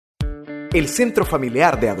El Centro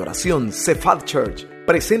Familiar de Adoración Cephal Church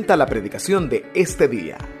presenta la predicación de este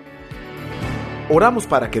día. Oramos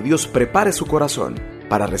para que Dios prepare su corazón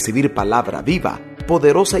para recibir palabra viva,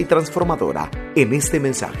 poderosa y transformadora en este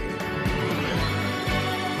mensaje.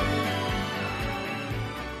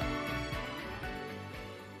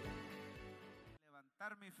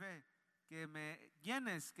 Levantar mi fe, que me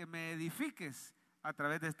llenes, que me edifiques a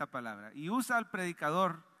través de esta palabra. Y usa al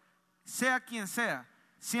predicador, sea quien sea,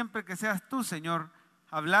 siempre que seas tú, Señor,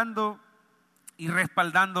 hablando y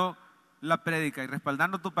respaldando la prédica y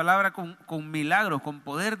respaldando tu palabra con milagros, con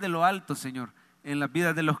poder de lo alto, Señor, en las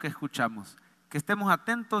vidas de los que escuchamos. Que estemos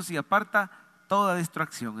atentos y aparta toda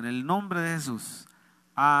distracción. En el nombre de Jesús.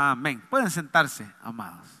 Amén. Pueden sentarse,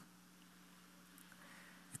 amados.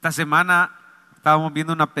 Esta semana estábamos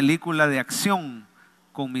viendo una película de acción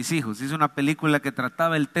con mis hijos. Es una película que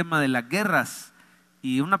trataba el tema de las guerras.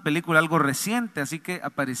 Y una película algo reciente, así que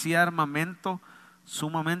aparecía armamento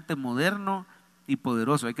sumamente moderno y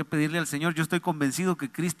poderoso. Hay que pedirle al Señor, yo estoy convencido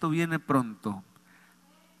que Cristo viene pronto.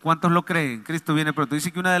 ¿Cuántos lo creen? Cristo viene pronto.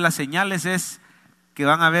 Dice que una de las señales es que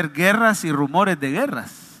van a haber guerras y rumores de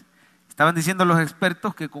guerras. Estaban diciendo los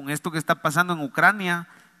expertos que con esto que está pasando en Ucrania,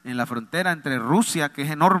 en la frontera entre Rusia, que es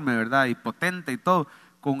enorme, ¿verdad? Y potente y todo,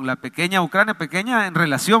 con la pequeña Ucrania, pequeña en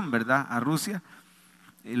relación, ¿verdad? A Rusia.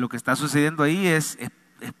 Lo que está sucediendo ahí es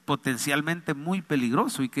potencialmente muy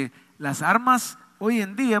peligroso y que las armas hoy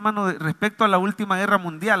en día, hermano, respecto a la última guerra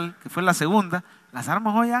mundial, que fue la segunda, las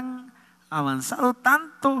armas hoy han avanzado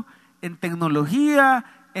tanto en tecnología,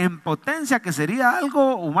 en potencia, que sería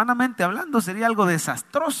algo, humanamente hablando, sería algo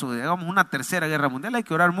desastroso, digamos, una tercera guerra mundial. Hay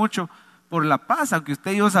que orar mucho por la paz, aunque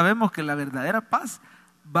usted y yo sabemos que la verdadera paz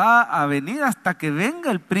va a venir hasta que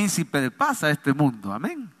venga el príncipe de paz a este mundo,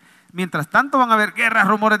 amén. Mientras tanto van a haber guerras,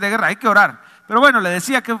 rumores de guerra, hay que orar. Pero bueno, le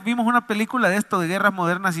decía que vimos una película de esto, de guerras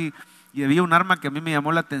modernas, y había un arma que a mí me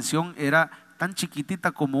llamó la atención, era tan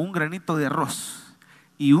chiquitita como un granito de arroz.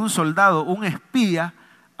 Y un soldado, un espía,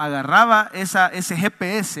 agarraba ese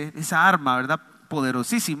GPS, esa arma, ¿verdad?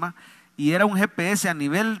 Poderosísima, y era un GPS a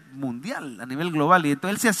nivel mundial, a nivel global. Y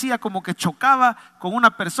entonces él se hacía como que chocaba con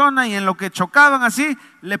una persona, y en lo que chocaban así,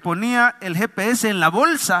 le ponía el GPS en la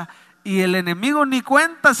bolsa. Y el enemigo ni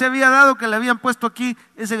cuenta se había dado que le habían puesto aquí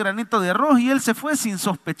ese granito de arroz, y él se fue sin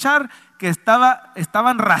sospechar que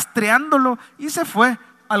estaban rastreándolo, y se fue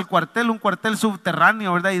al cuartel, un cuartel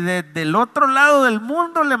subterráneo, ¿verdad? Y del otro lado del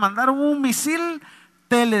mundo le mandaron un misil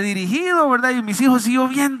teledirigido, ¿verdad? Y mis hijos siguió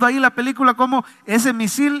viendo ahí la película como ese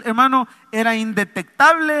misil, hermano, era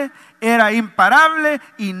indetectable, era imparable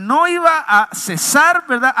y no iba a cesar,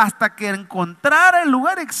 ¿verdad? Hasta que encontrara el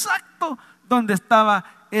lugar exacto donde estaba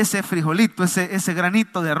ese frijolito, ese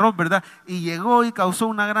granito de arroz, ¿verdad? Y llegó y causó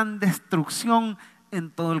una gran destrucción en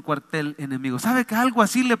todo el cuartel enemigo. ¿Sabe que algo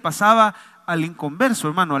así le pasaba al inconverso,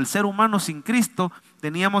 hermano? Al ser humano sin Cristo,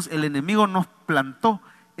 el enemigo nos plantó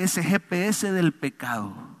ese GPS del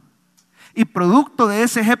pecado. Y producto de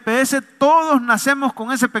ese GPS, todos nacemos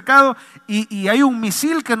con ese pecado, y hay un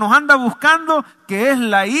misil que nos anda buscando, que es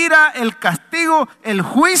la ira, el castigo, el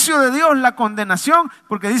juicio de Dios, la condenación,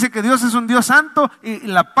 porque dice que Dios es un Dios santo y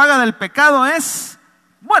la paga del pecado es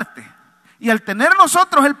muerte. Y al tener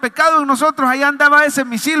nosotros el pecado en nosotros, ahí andaba ese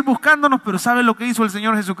misil buscándonos. Pero ¿sabe lo que hizo el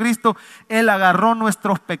Señor Jesucristo? Él agarró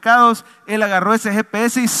nuestros pecados, Él agarró ese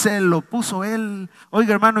GPS y se lo puso Él.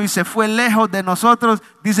 Oiga, hermano, y se fue lejos de nosotros.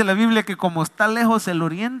 Dice la Biblia que como está lejos el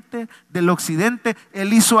oriente del occidente,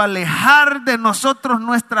 Él hizo alejar de nosotros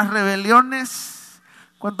nuestras rebeliones.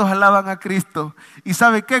 ¿Cuántos alaban a Cristo? Y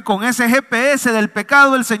 ¿sabe qué? Con ese GPS del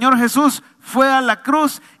pecado, el Señor Jesús fue a la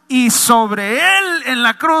cruz, y sobre Él en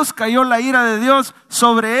la cruz cayó la ira de Dios,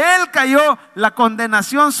 sobre Él cayó la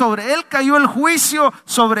condenación, sobre Él cayó el juicio,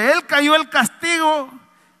 sobre Él cayó el castigo.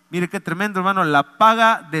 Mire qué tremendo, hermano, la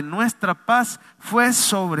paga de nuestra paz fue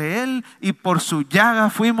sobre Él, y por su llaga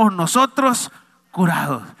fuimos nosotros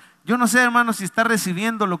curados. Yo no sé, hermano, si está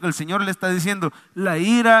recibiendo lo que el Señor le está diciendo. La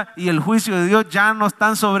ira y el juicio de Dios ya no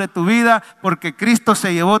están sobre tu vida, porque Cristo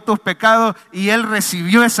se llevó tus pecados y Él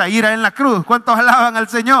recibió esa ira en la cruz. ¿Cuántos alaban al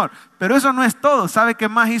Señor? Pero eso no es todo. ¿Sabe qué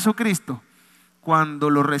más hizo Cristo?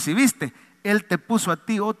 Cuando lo recibiste, Él te puso a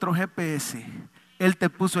ti otro GPS. Él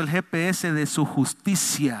te puso el GPS de su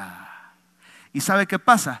justicia. ¿Y sabe qué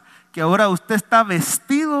pasa? Que ahora usted está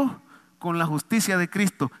vestido con la justicia de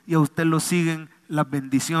Cristo, y a usted lo siguen las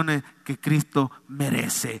bendiciones que Cristo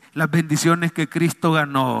merece, las bendiciones que Cristo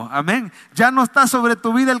ganó. Amén. Ya no está sobre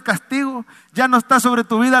tu vida el castigo, ya no está sobre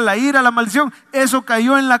tu vida la ira, la maldición. Eso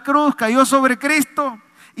cayó en la cruz, cayó sobre Cristo,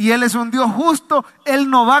 y Él es un Dios justo. Él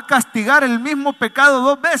no va a castigar el mismo pecado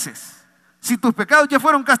dos veces. Si tus pecados ya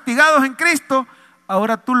fueron castigados en Cristo,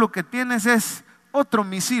 ahora tú lo que tienes es otro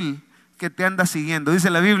misil que te anda siguiendo. Dice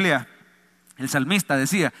la Biblia, el salmista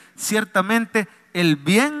decía, ciertamente el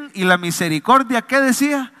bien y la misericordia, ¿qué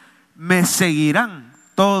decía? Me seguirán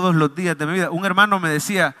todos los días de mi vida. Un hermano me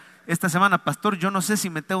decía esta semana, pastor, yo no sé si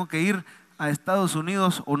me tengo que ir a Estados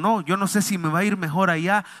Unidos o no, yo no sé si me va a ir mejor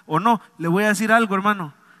allá o no. Le voy a decir algo,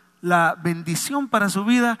 hermano, la bendición para su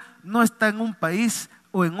vida no está en un país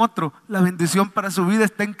o en otro, la bendición para su vida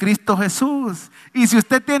está en Cristo Jesús. Y si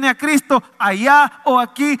usted tiene a Cristo, allá o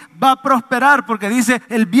aquí va a prosperar, porque dice,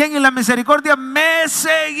 el bien y la misericordia me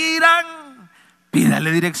seguirán.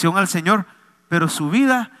 Pídale dirección al Señor, pero su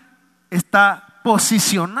vida está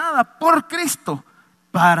posicionada por Cristo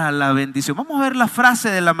para la bendición. Vamos a ver la frase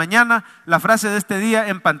de la mañana, la frase de este día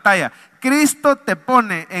en pantalla. Cristo te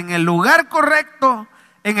pone en el lugar correcto,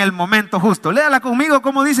 en el momento justo. Léala conmigo,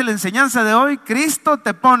 como dice la enseñanza de hoy. Cristo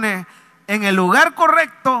te pone en el lugar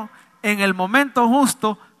correcto, en el momento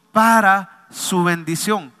justo, para su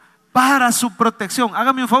bendición, para su protección.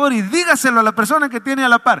 Hágame un favor y dígaselo a la persona que tiene a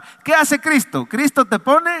la par. ¿Qué hace Cristo? Cristo te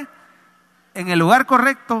pone en el lugar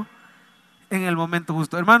correcto, en el momento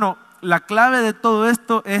justo. Hermano, la clave de todo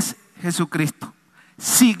esto es Jesucristo.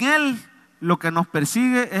 Sin Él, lo que nos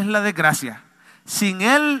persigue es la desgracia. Sin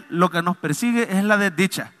Él, lo que nos persigue es la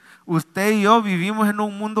desdicha. Usted y yo vivimos en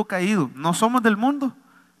un mundo caído. No somos del mundo,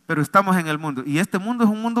 pero estamos en el mundo. Y este mundo es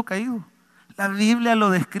un mundo caído. La Biblia lo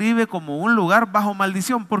describe como un lugar bajo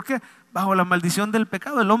maldición. ¿Por qué? Bajo la maldición del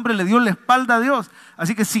pecado. El hombre le dio la espalda a Dios.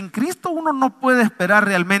 Así que sin Cristo uno no puede esperar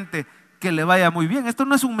realmente que le vaya muy bien. Esto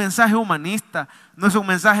no es un mensaje humanista, no es un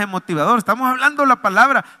mensaje motivador. Estamos hablando la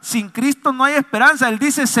palabra. Sin Cristo no hay esperanza. Él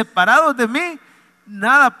dice, separados de mí,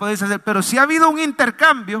 nada podéis hacer. Pero si ha habido un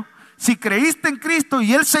intercambio, si creíste en Cristo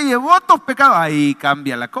y Él se llevó tus pecados, ahí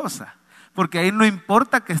cambia la cosa. Porque ahí no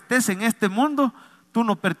importa que estés en este mundo, tú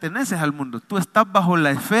no perteneces al mundo. Tú estás bajo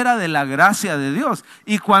la esfera de la gracia de Dios.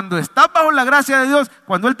 Y cuando estás bajo la gracia de Dios,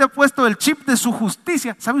 cuando Él te ha puesto el chip de su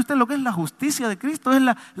justicia, ¿sabe usted lo que es la justicia de Cristo? Es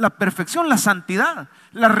la perfección, la santidad,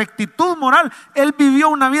 la rectitud moral. Él vivió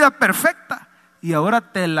una vida perfecta y ahora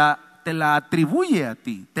te la atribuye a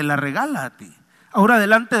ti, te la regala a ti. Ahora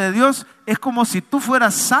delante de Dios es como si tú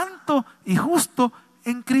fueras santo y justo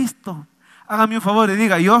en Cristo. Hágame un favor y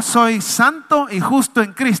diga, yo soy santo y justo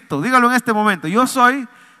en Cristo. Dígalo en este momento, yo soy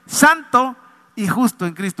santo y justo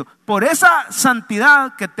en Cristo. Por esa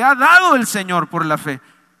santidad que te ha dado el Señor por la fe,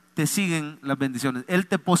 te siguen las bendiciones. Él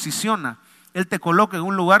te posiciona, Él te coloca en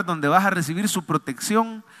un lugar donde vas a recibir su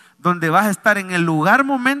protección, donde vas a estar en el lugar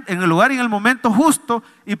y en el momento justo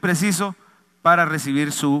y preciso para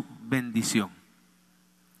recibir su bendición.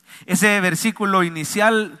 Ese versículo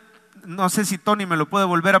inicial, no sé si Tony me lo puede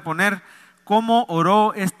volver a poner. ¿Cómo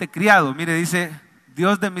oró este criado? Mire, dice,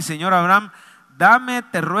 Dios de mi señor Abraham, dame,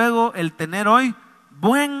 te ruego, el tener hoy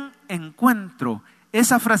buen encuentro.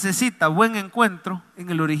 Esa frasecita, buen encuentro, en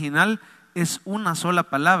el original es una sola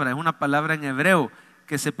palabra, es una palabra en hebreo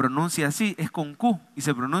que se pronuncia así, es con Q y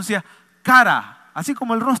se pronuncia cara, así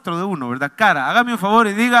como el rostro de uno, ¿verdad? Cara. Hágame un favor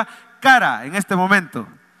y diga cara en este momento.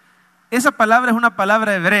 Esa palabra es una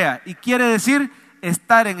palabra hebrea y quiere decir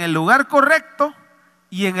estar en el lugar correcto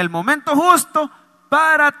y en el momento justo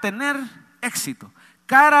para tener éxito.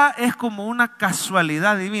 Cara es como una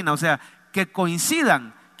casualidad divina, o sea, que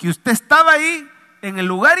coincidan, que usted estaba ahí en el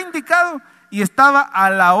lugar indicado y estaba a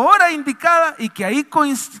la hora indicada y que ahí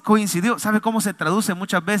coincidió. ¿Sabe cómo se traduce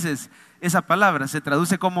muchas veces esa palabra? Se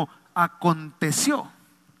traduce como aconteció.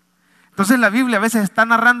 Entonces la Biblia a veces está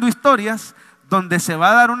narrando historias donde se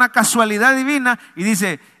va a dar una casualidad divina y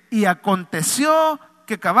dice, y aconteció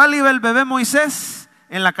que cabal iba el bebé Moisés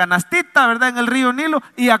en la canastita, ¿verdad? En el río Nilo,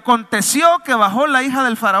 y aconteció que bajó la hija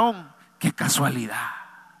del faraón. ¡Qué casualidad!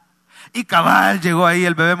 Y cabal llegó ahí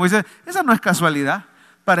el bebé Moisés. Esa no es casualidad.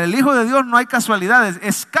 Para el Hijo de Dios no hay casualidades,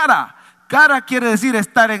 es cara. Cara quiere decir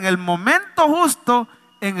estar en el momento justo,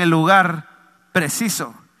 en el lugar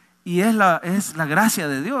preciso. Y es la gracia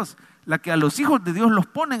de Dios, la que a los hijos de Dios los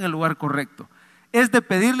pone en el lugar correcto. Es de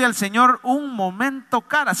pedirle al Señor un momento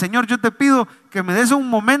cara. Señor, yo te pido que me des un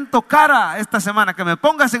momento cara esta semana, que me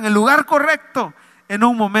pongas en el lugar correcto, en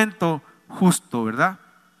un momento justo, ¿verdad?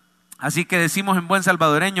 Así que decimos en buen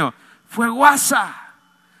salvadoreño, fue guasa,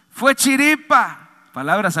 fue chiripa,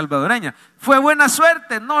 palabra salvadoreña, fue buena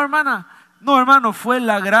suerte. No, hermana, no, hermano, fue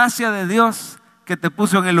la gracia de Dios que te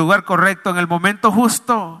puso en el lugar correcto, en el momento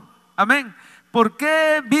justo. Amén. ¿Por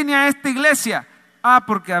qué vine a esta iglesia?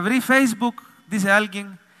 Porque abrí Facebook, dice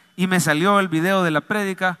alguien, y me salió el video de la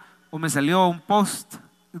prédica o me salió un post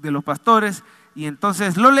de los pastores y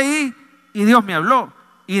entonces lo leí y Dios me habló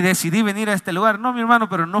y decidí venir a este lugar. No, mi hermano,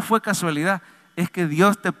 pero no fue casualidad. es que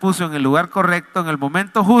Dios te puso en el lugar correcto, en el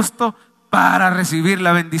momento justo, para recibir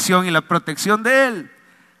la bendición y la protección de Él.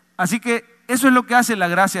 Así que eso es lo que hace la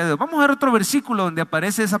gracia de Dios. Vamos a ver otro versículo donde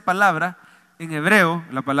aparece esa palabra en hebreo,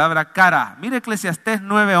 la palabra cara. Mire Eclesiastés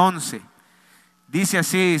 9:11. Dice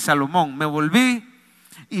así Salomón: me volví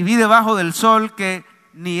y vi debajo del sol que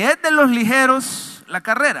ni es de los ligeros la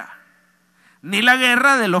carrera, ni la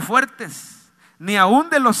guerra de los fuertes, ni aún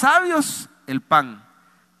de los sabios el pan,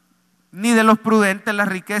 ni de los prudentes las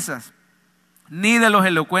riquezas, ni de los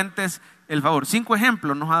elocuentes el favor. 5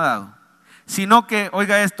 ejemplos nos ha dado. Sino que,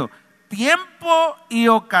 oiga esto, tiempo y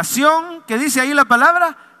ocasión, que dice ahí la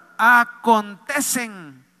palabra,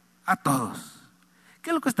 acontecen a todos. ¿Qué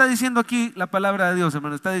es lo que está diciendo aquí la palabra de Dios,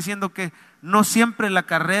 hermano? Está diciendo que no siempre la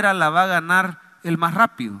carrera la va a ganar el más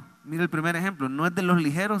rápido. Mire el primer ejemplo: no es de los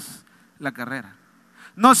ligeros la carrera.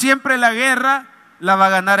 No siempre la guerra la va a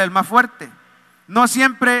ganar el más fuerte. No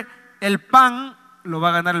siempre el pan lo va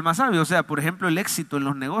a ganar el más sabio. O sea, por ejemplo, el éxito en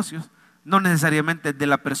los negocios no necesariamente es de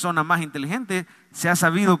la persona más inteligente. Se ha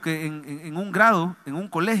sabido que en un grado, en un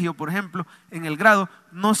colegio, por ejemplo, en el grado,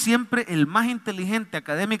 no siempre el más inteligente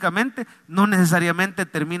académicamente no necesariamente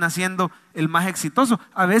termina siendo el más exitoso.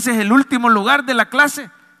 A veces el último lugar de la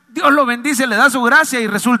clase, Dios lo bendice, le da su gracia y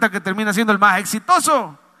resulta que termina siendo el más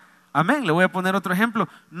exitoso. Amén. Le voy a poner otro ejemplo: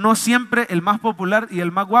 no siempre el más popular y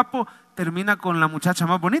el más guapo termina con la muchacha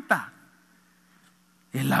más bonita.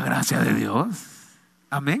 Es la gracia de Dios.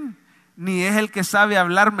 Amén. Ni es el que sabe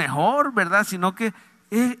hablar mejor, ¿verdad? Sino que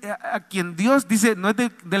es a quien Dios dice, no es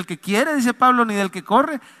del que quiere, dice Pablo, ni del que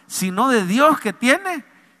corre, sino de Dios que tiene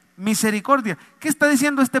misericordia. ¿Qué está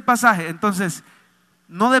diciendo este pasaje? Entonces,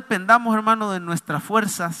 no dependamos, hermano, de nuestras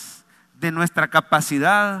fuerzas, de nuestra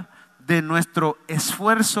capacidad, de nuestro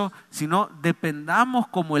esfuerzo, sino dependamos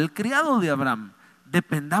como el criado de Abraham.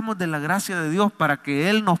 Dependamos de la gracia de Dios para que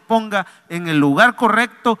Él nos ponga en el lugar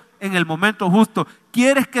correcto, en el momento justo.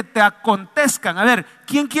 ¿Quieres que te acontezcan? A ver,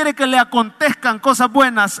 ¿quién quiere que le acontezcan cosas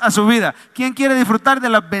buenas a su vida? ¿Quién quiere disfrutar de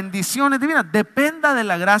las bendiciones divinas? Dependa de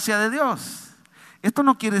la gracia de Dios. Esto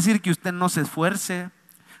no quiere decir que usted no se esfuerce,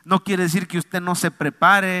 no quiere decir que usted no se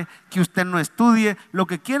prepare, que usted no estudie. Lo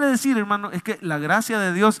que quiere decir, hermano, es que la gracia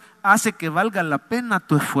de Dios hace que valga la pena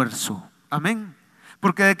tu esfuerzo. Amén.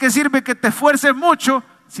 Porque ¿de qué sirve que te esfuerces mucho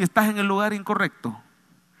si estás en el lugar incorrecto?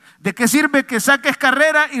 ¿De qué sirve que saques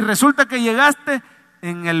carrera y resulta que llegaste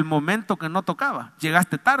en el momento que no tocaba?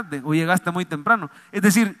 Llegaste tarde o llegaste muy temprano. Es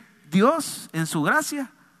decir, Dios en su gracia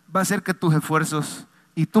va a hacer que tus esfuerzos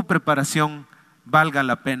y tu preparación valga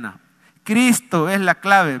la pena. Cristo es la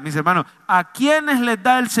clave, mis hermanos. ¿A quiénes les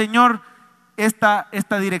da el Señor esta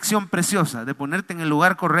dirección preciosa de ponerte en el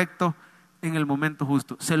lugar correcto en el momento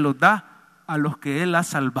justo? Se los da a los que Él ha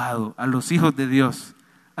salvado, a los hijos de Dios,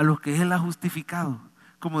 a los que Él ha justificado.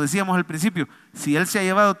 Como decíamos al principio, si Él se ha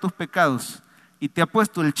llevado tus pecados y te ha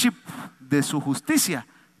puesto el chip de su justicia,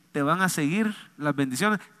 te van a seguir las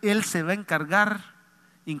bendiciones. Él se va a encargar.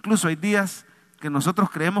 Incluso hay días que nosotros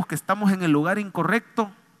creemos que estamos en el lugar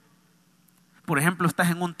incorrecto. Por ejemplo, estás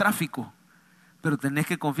en un tráfico, pero tenés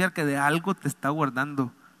que confiar que de algo te está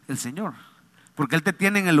guardando el Señor. Porque Él te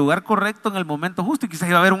tiene en el lugar correcto en el momento justo, y quizás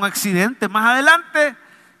iba a haber un accidente más adelante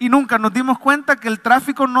y nunca nos dimos cuenta que el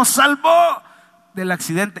tráfico nos salvó del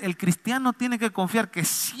accidente. El cristiano tiene que confiar que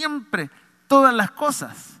siempre todas las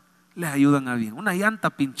cosas les ayudan a bien. Una llanta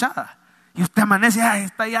pinchada y usted amanece: ay,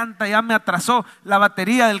 esta llanta ya me atrasó, la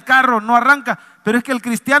batería del carro no arranca. Pero es que el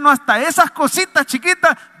cristiano, hasta esas cositas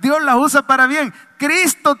chiquitas, Dios las usa para bien.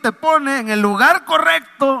 Cristo te pone en el lugar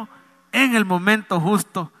correcto, en el momento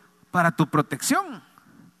justo, para tu protección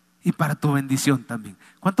y para tu bendición también.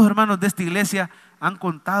 ¿Cuántos hermanos de esta iglesia han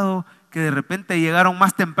contado que de repente llegaron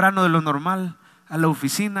más temprano de lo normal a la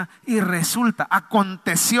oficina y resulta,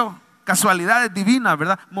 aconteció, casualidades divinas,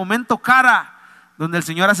 ¿verdad? Momento cara, donde el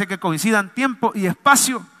Señor hace que coincidan tiempo y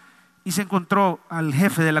espacio, y se encontró al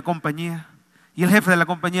jefe de la compañía, y el jefe de la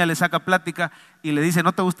compañía le saca plática y le dice: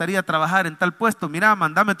 ¿no te gustaría trabajar en tal puesto? Mira,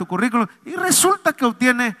 mándame tu currículum, y resulta que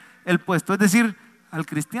obtiene el puesto. Es decir, al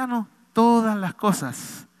cristiano todas las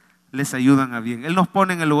cosas les ayudan a bien. Él nos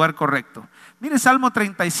pone en el lugar correcto. Mire Salmo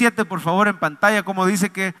 37, por favor, en pantalla, como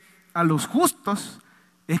dice que a los justos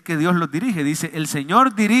es que Dios los dirige. Dice: el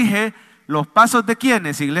Señor dirige los pasos de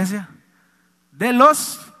 ¿quiénes, iglesia? De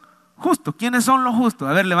los justos. ¿Quiénes son los justos?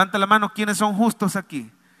 A ver, levanta la mano. ¿Quiénes son justos aquí?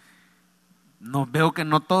 No, veo que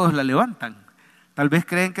no todos la levantan. Tal vez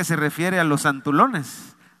creen que se refiere a los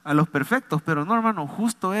santulones, a los perfectos, pero no, hermano.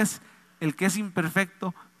 Justo es el que es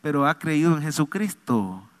imperfecto, pero ha creído en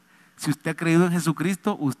Jesucristo. Si usted ha creído en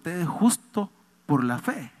Jesucristo, usted es justo por la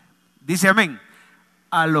fe. Dice amén.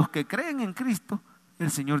 A los que creen en Cristo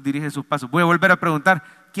el Señor dirige sus pasos. Voy a volver a preguntar,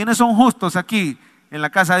 ¿quiénes son justos aquí en la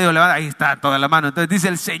casa de Dios? Ahí está toda la mano. Entonces dice,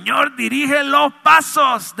 el Señor dirige los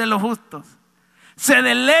pasos de los justos. Se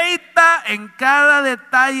deleita en cada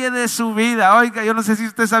detalle de su vida. Oiga, yo no sé si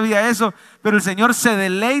usted sabía eso, pero el Señor se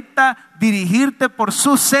deleita dirigirte por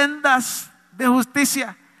sus sendas de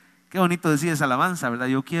justicia. Qué bonito decir esa alabanza, ¿verdad?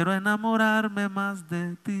 Yo quiero enamorarme más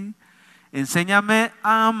de ti. Enséñame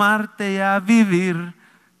a amarte y a vivir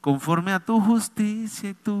conforme a tu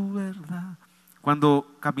justicia y tu verdad.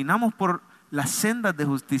 Cuando caminamos por las sendas de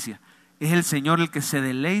justicia, es el Señor el que se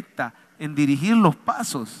deleita en dirigir los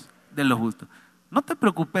pasos de los justos. No te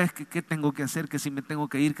preocupes que qué tengo que hacer, que si me tengo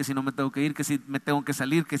que ir, que si no me tengo que ir, que si me tengo que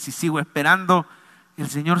salir, que si sigo esperando. El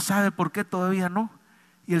Señor sabe por qué todavía no.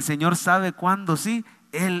 Y el Señor sabe cuándo sí.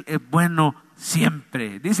 Él es bueno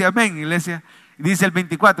siempre. Dice amén, iglesia. Dice el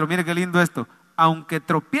 24, mire qué lindo esto. Aunque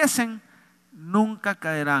tropiecen, nunca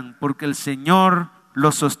caerán, porque el Señor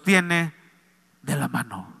los sostiene de la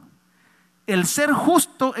mano. El ser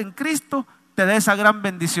justo en Cristo te da esa gran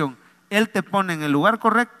bendición. Él te pone en el lugar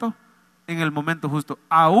correcto, en el momento justo.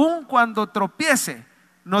 Aun cuando tropiece,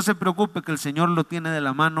 no se preocupe que el Señor lo tiene de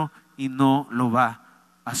la mano y no lo va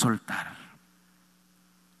a soltar.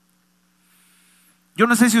 Yo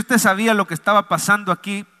no sé si usted sabía lo que estaba pasando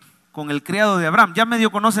aquí con el criado de Abraham. Ya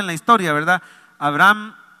medio conocen la historia, ¿verdad?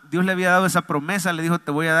 Abraham, Dios le había dado esa promesa, le dijo,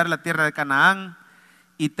 te voy a dar la tierra de Canaán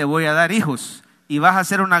y te voy a dar hijos y vas a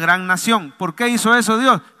ser una gran nación. ¿Por qué hizo eso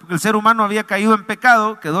Dios? Porque el ser humano había caído en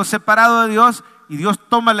pecado, quedó separado de Dios y Dios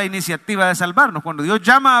toma la iniciativa de salvarnos. Cuando Dios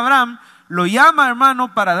llama a Abraham, lo llama,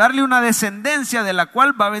 hermano, para darle una descendencia de la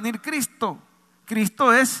cual va a venir Cristo.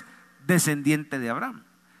 Cristo es descendiente de Abraham.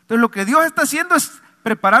 Entonces lo que Dios está haciendo es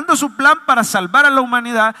preparando su plan para salvar a la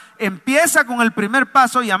humanidad. Empieza con el primer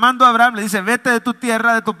paso llamando a Abraham, le dice, vete de tu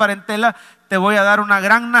tierra, de tu parentela, te voy a dar una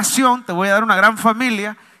gran nación, te voy a dar una gran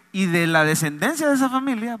familia, y de la descendencia de esa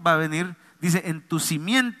familia va a venir, dice, en tu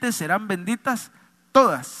simiente serán benditas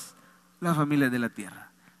todas las familias de la tierra.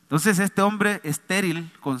 Entonces este hombre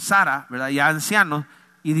estéril con Sara, ¿verdad? Ya anciano,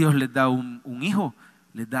 y Dios les da un hijo,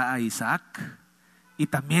 les da a Isaac, y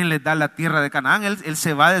también les da la tierra de Canaán. Él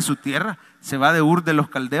se va de su tierra, se va de Ur de los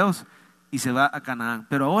Caldeos y se va a Canaán.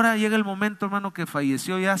 Pero ahora llega el momento, hermano, que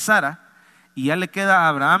falleció ya Sara y ya le queda a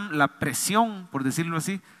Abraham la presión, por decirlo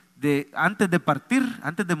así, de antes de partir,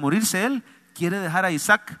 antes de morirse él, quiere dejar a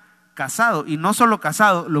Isaac casado, y no solo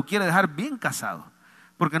casado, lo quiere dejar bien casado,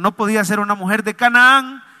 porque no podía ser una mujer de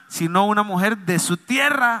Canaán, sino una mujer de su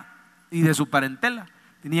tierra y de su parentela.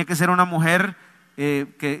 Tenía que ser una mujer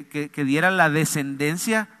que diera la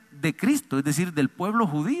descendencia de Cristo, es decir, del pueblo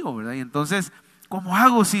judío, ¿verdad? Y entonces, ¿cómo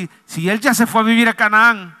hago si él ya se fue a vivir a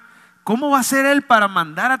Canaán? ¿Cómo va a ser él para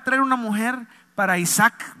mandar a traer una mujer para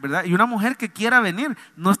Isaac, ¿verdad? Y una mujer que quiera venir,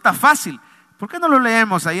 no está fácil. ¿Por qué no lo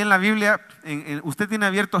leemos ahí en la Biblia? Usted tiene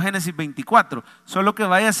abierto Génesis 24, solo que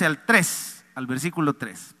váyase al 3, al versículo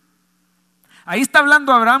 3. Ahí está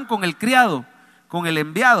hablando Abraham con el criado, con el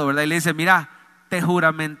enviado, ¿verdad? Y le dice, mira, te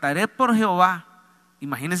juramentaré por Jehová.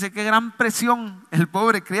 Imagínense qué gran presión el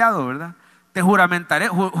pobre criado, ¿verdad? Te juramentaré,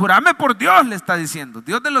 jurame por Dios, le está diciendo,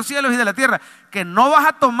 Dios de los cielos y de la tierra, que no vas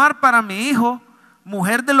a tomar para mi hijo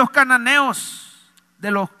mujer de los cananeos,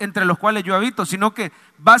 entre los cuales yo habito, sino que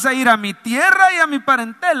vas a ir a mi tierra y a mi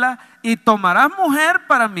parentela y tomarás mujer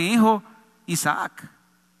para mi hijo Isaac.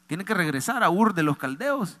 Tiene que regresar a Ur de los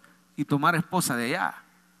Caldeos y tomar esposa de allá.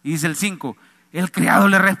 Y dice el 5, el criado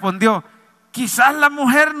le respondió, quizás la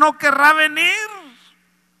mujer no querrá venir.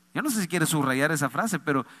 Yo no sé si quiere subrayar esa frase,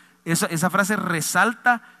 pero esa frase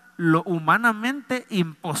resalta lo humanamente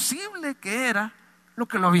imposible que era lo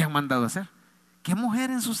que lo habían mandado a hacer. ¿Qué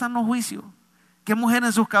mujer en su sano juicio, qué mujer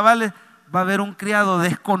en sus cabales va a haber un criado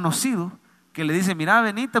desconocido que le dice, mira,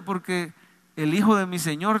 venite porque el hijo de mi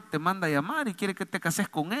señor te manda a llamar y quiere que te cases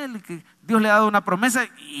con él y que Dios le ha dado una promesa?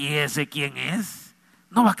 ¿Y ese quién es?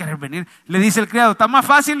 No va a querer venir. Le dice el criado, está más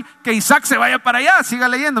fácil que Isaac se vaya para allá. Siga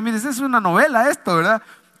leyendo, mire, es una novela esto, ¿verdad?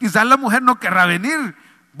 Quizás la mujer no querrá venir.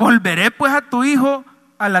 Volveré pues a tu hijo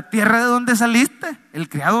a la tierra de donde saliste. El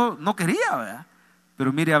criado no quería, ¿verdad?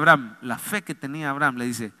 Pero mire Abraham, la fe que tenía Abraham, le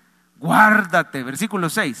dice, guárdate, versículo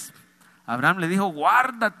 6. Abraham le dijo,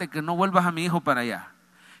 guárdate que no vuelvas a mi hijo para allá.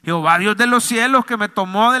 Jehová Dios de los cielos, que me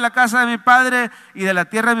tomó de la casa de mi padre y de la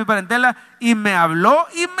tierra de mi parentela y me habló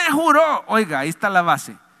y me juró. Oiga, ahí está la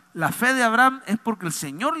base. La fe de Abraham es porque el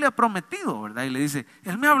Señor le ha prometido, ¿verdad? Y le dice,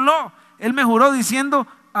 él me habló, él me juró diciendo,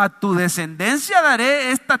 a tu descendencia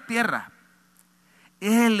daré esta tierra.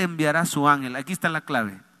 Él enviará su ángel. Aquí está la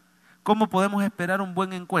clave. ¿Cómo podemos esperar un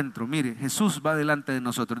buen encuentro? Mire, Jesús va delante de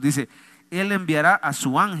nosotros. Dice, Él enviará a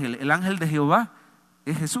su ángel. El ángel de Jehová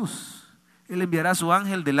es Jesús. Él enviará a su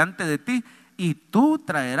ángel delante de ti y tú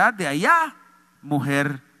traerás de allá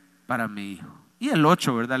mujer para mi hijo. Y el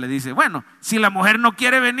 8, ¿verdad? Le dice, bueno, si la mujer no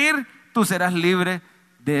quiere venir, tú serás libre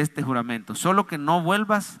de este juramento, solo que no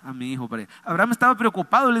vuelvas a mi hijo para allá. Abraham estaba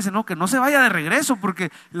preocupado, le dice, no, que no se vaya de regreso,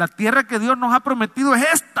 porque la tierra que Dios nos ha prometido es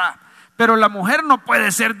esta, pero la mujer no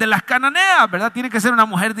puede ser de las cananeas, ¿verdad? Tiene que ser una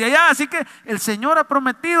mujer de allá, así que el Señor ha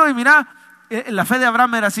prometido. Y mira, la fe de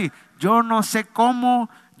Abraham era así, yo no sé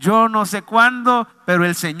cómo, yo no sé cuándo, pero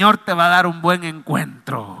el Señor te va a dar un buen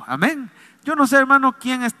encuentro, amén. Yo no sé, hermano,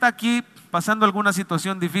 quién está aquí pasando alguna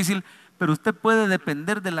situación difícil, pero usted puede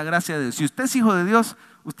depender de la gracia de Dios. Si usted es hijo de Dios,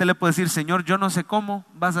 usted le puede decir, Señor, yo no sé cómo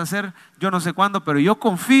vas a hacer, yo no sé cuándo, pero yo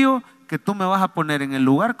confío que tú me vas a poner en el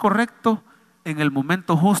lugar correcto, en el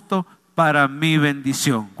momento justo para mi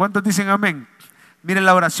bendición. ¿Cuántos dicen amén? Miren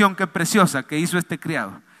la oración qué preciosa que hizo este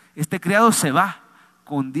criado. Este criado se va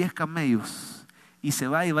con 10 camellos y se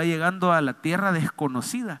va y va llegando a la tierra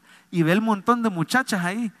desconocida y ve el montón de muchachas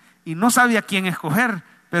ahí y no sabía quién escoger,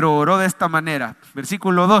 pero oró de esta manera.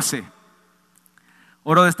 Versículo 12.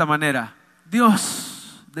 Oró de esta manera: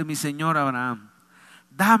 Dios de mi señor Abraham,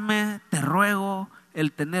 dame, te ruego,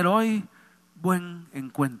 el tener hoy buen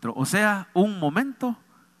encuentro. O sea, un momento,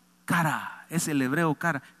 cara, es el hebreo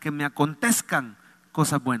cara, que me acontezcan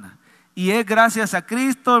cosas buenas. Y es gracias a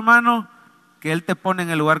Cristo, hermano, que Él te pone en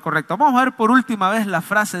el lugar correcto. Vamos a ver por última vez la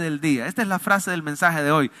frase del día. Esta es la frase del mensaje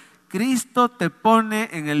de hoy. Cristo te pone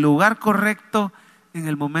en el lugar correcto, en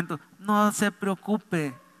el momento. No se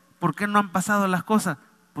preocupe. ¿Por qué no han pasado las cosas?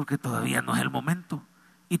 Porque todavía no es el momento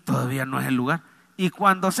y todavía no es el lugar. Y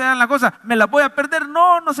cuando sean las cosas, ¿me las voy a perder?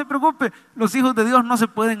 No, no se preocupe. Los hijos de Dios no se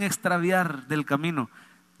pueden extraviar del camino.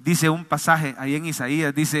 Dice un pasaje ahí en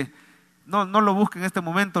Isaías, dice, no lo busque en este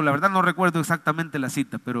momento, la verdad no recuerdo exactamente la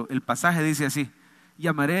cita, pero el pasaje dice así: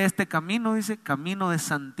 llamaré a este camino, dice, camino de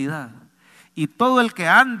santidad. Y todo el que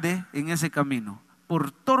ande en ese camino,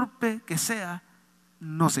 por torpe que sea,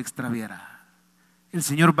 no se extraviará. El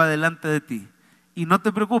Señor va delante de ti y no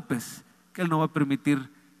te preocupes, que Él no va a permitir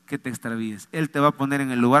que te extravíes. Él te va a poner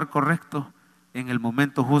en el lugar correcto, en el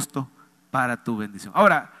momento justo para tu bendición.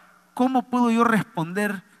 Ahora, ¿cómo puedo yo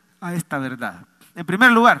responder a esta verdad? En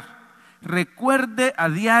primer lugar, recuerde a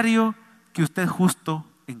diario que usted es justo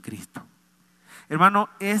en Cristo. Hermano,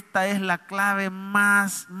 esta es la clave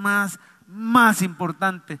más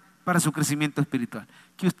importante para su crecimiento espiritual.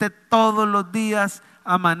 Que usted todos los días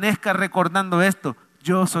amanezca recordando esto: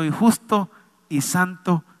 yo soy justo y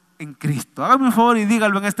santo en Cristo. Hágame un favor y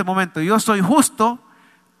dígalo en este momento: yo soy justo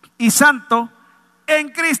y santo en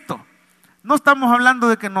Cristo. No estamos hablando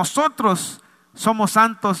de que nosotros somos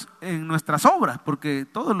santos en nuestras obras, porque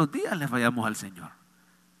todos los días le fallamos al Señor.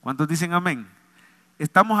 ¿Cuántos dicen amén?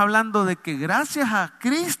 Estamos hablando de que gracias a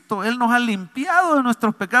Cristo Él nos ha limpiado de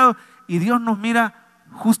nuestros pecados y Dios nos mira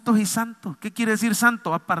justos y santos. ¿Qué quiere decir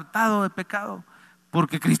santo? Apartado de pecado,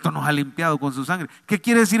 porque Cristo nos ha limpiado con su sangre. ¿Qué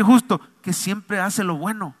quiere decir justo? Que siempre hace lo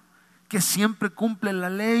bueno, que siempre cumple la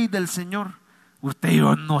ley del Señor. Usted y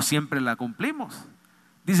yo no siempre la cumplimos.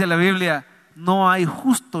 Dice la Biblia, no hay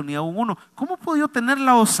justo ni aun uno. ¿Cómo puedo yo tener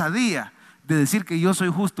la osadía de decir que yo soy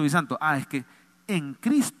justo y santo? Es que en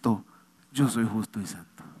Cristo yo soy justo y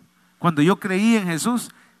santo. Cuando yo creí en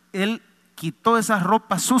Jesús, Él quitó esas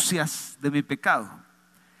ropas sucias de mi pecado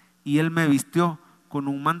y Él me vistió con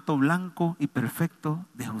un manto blanco y perfecto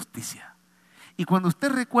de justicia. Y cuando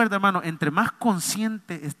usted recuerda, hermano, entre más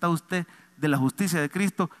consciente está usted de la justicia de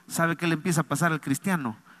Cristo, sabe que le empieza a pasar al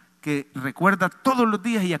cristiano, que recuerda todos los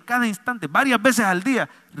días y a cada instante, varias veces al día,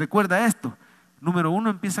 recuerda esto. Número 1,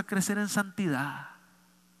 empieza a crecer en santidad.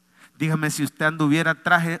 Dígame si usted anduviera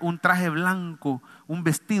un traje blanco, un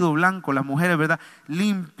vestido blanco, las mujeres, ¿verdad?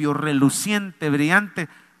 Limpio, reluciente, brillante,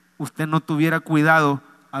 usted no tuviera cuidado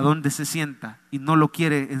a dónde se sienta y no lo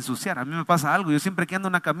quiere ensuciar. A mí me pasa algo, yo siempre que ando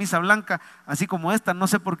una camisa blanca, así como esta, no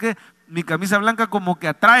sé por qué, mi camisa blanca como que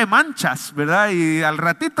atrae manchas, ¿verdad? Y al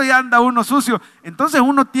ratito ya anda uno sucio. Entonces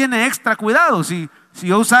uno tiene extra cuidado. Si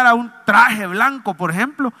yo usara un traje blanco, por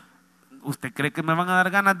ejemplo, ¿usted cree que me van a dar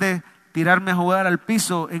ganas de tirarme a jugar al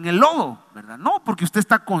piso en el lodo? ¿Verdad? No, porque usted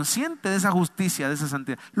está consciente de esa justicia, de esa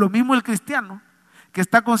santidad. Lo mismo el cristiano, que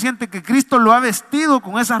está consciente que Cristo lo ha vestido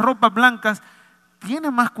con esas ropas blancas,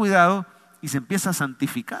 tiene más cuidado y se empieza a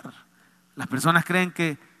santificar. Las personas creen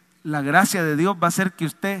que la gracia de Dios va a hacer que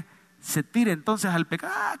usted se tire entonces al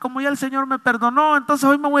pecado. Como ya el Señor me perdonó, entonces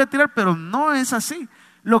hoy me voy a tirar. Pero no es así.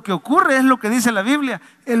 Lo que ocurre es lo que dice la Biblia: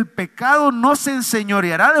 el pecado no se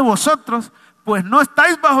enseñoreará de vosotros, pues no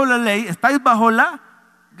estáis bajo la ley, estáis bajo la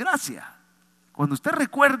gracia. Cuando usted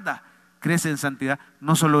recuerda, crece en santidad.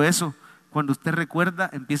 No solo eso, cuando usted recuerda,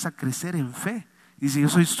 empieza a crecer en fe. Dice, yo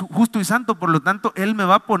soy justo y santo, por lo tanto, Él me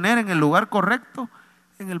va a poner en el lugar correcto,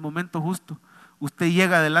 en el momento justo. Usted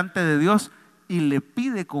llega delante de Dios y le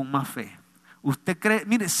pide con más fe. Usted cree,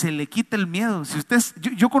 mire, se le quita el miedo. Si usted,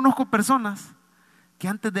 yo conozco personas que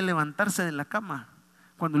antes de levantarse de la cama,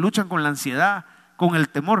 cuando luchan con la ansiedad, con el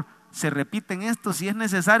temor, se repiten esto, si es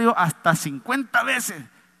necesario, hasta 50 veces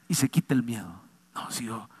y se quita el miedo. No, si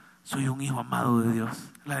yo soy un hijo amado de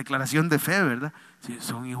Dios. La declaración de fe, ¿verdad? Si yo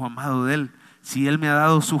soy un hijo amado de Él, si Él me ha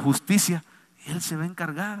dado su justicia, Él se va a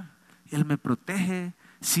encargar, Él me protege.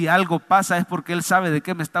 Si algo pasa es porque Él sabe de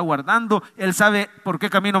qué me está guardando, Él sabe por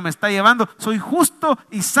qué camino me está llevando. Soy justo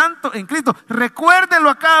y santo en Cristo. Recuérdelo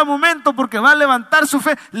a cada momento porque va a levantar su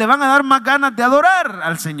fe, le van a dar más ganas de adorar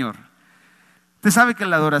al Señor. Usted sabe que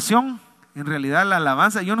la adoración, en realidad la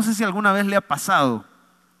alabanza, yo no sé si alguna vez le ha pasado,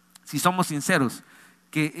 si somos sinceros,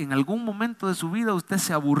 que en algún momento de su vida usted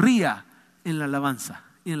se aburría en la alabanza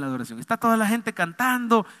y en la adoración. Está toda la gente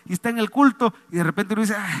cantando y está en el culto y de repente uno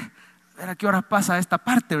dice, ¿a qué horas pasa esta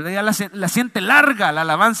parte? ¿Verdad? Ya la siente larga la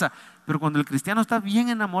alabanza. Pero cuando el cristiano está bien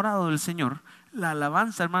enamorado del Señor, la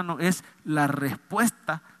alabanza, hermano, es la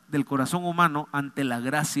respuesta del corazón humano ante la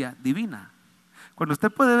gracia divina. Cuando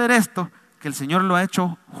usted puede ver esto, que el Señor lo ha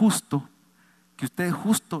hecho justo, que usted es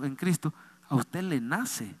justo en Cristo, a usted le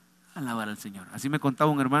nace alabar al Señor. Así me contaba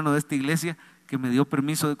un hermano de esta iglesia que me dio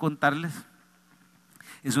permiso de contarles.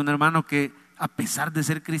 Es un hermano que, a pesar de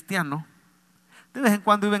ser cristiano, de vez en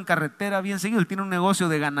cuando iba en carretera bien seguido. Él tiene un negocio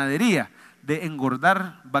de ganadería, de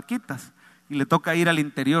engordar vaquitas, y le toca ir al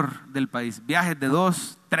interior del país. Viajes de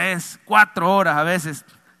 2, 3, 4 horas a veces,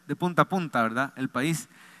 de punta a punta, ¿verdad? El país.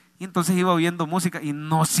 Y entonces iba oyendo música y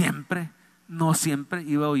no siempre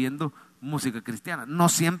iba oyendo música cristiana. No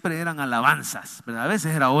siempre eran alabanzas, ¿verdad? A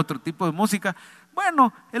veces era otro tipo de música.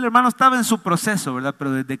 Bueno, el hermano estaba en su proceso, ¿verdad?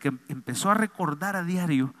 Pero desde que empezó a recordar a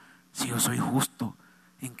diario, si yo soy justo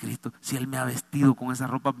en Cristo, si Él me ha vestido con esas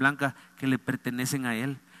ropas blancas que le pertenecen a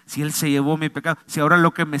Él, si Él se llevó mi pecado, si ahora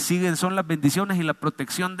lo que me siguen son las bendiciones y la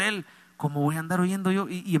protección de Él, ¿cómo voy a andar oyendo yo?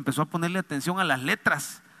 Y empezó a ponerle atención a las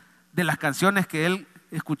letras de las canciones que él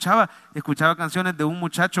escuchaba canciones de un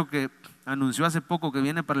muchacho que anunció hace poco que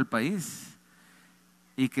viene para el país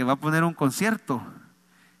y que va a poner un concierto.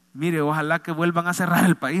 Mire, ojalá que vuelvan a cerrar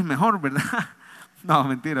el país mejor, ¿verdad? No,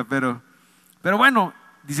 mentira, pero bueno,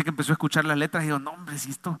 dice que empezó a escuchar las letras y dijo, no hombre,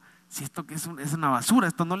 si esto que es una basura,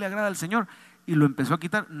 esto no le agrada al Señor, y lo empezó a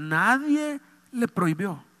quitar. Nadie le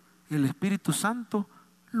prohibió, el Espíritu Santo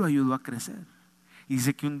lo ayudó a crecer. Y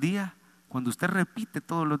dice que un día, cuando usted repite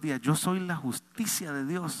todos los días, yo soy la justicia de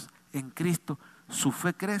Dios en Cristo, su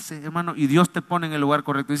fe crece, hermano, y Dios te pone en el lugar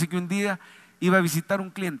correcto. Dice que un día iba a visitar un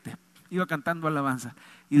cliente, iba cantando alabanza,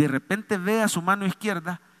 y de repente ve a su mano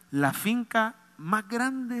izquierda la finca más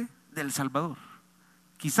grande de El Salvador.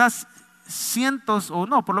 Quizás cientos, o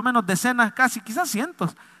no, por lo menos decenas, casi, quizás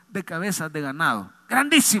cientos de cabezas de ganado.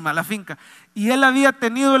 Grandísima la finca. Y él había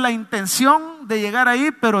tenido la intención de llegar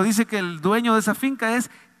ahí, pero dice que el dueño de esa finca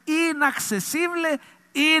es inaccesible,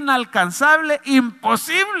 inalcanzable,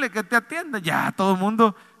 imposible que te atienda. Ya todo el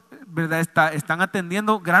mundo, ¿verdad? Están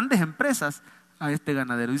atendiendo grandes empresas a este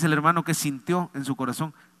ganadero. Dice el hermano que sintió en su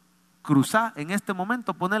corazón, cruzá en este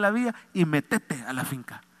momento, poné la vía y metete a la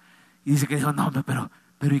finca. Y dice que dijo, no,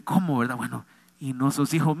 pero ¿y cómo, verdad? Bueno, y no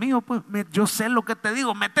sos hijo mío, pues yo sé lo que te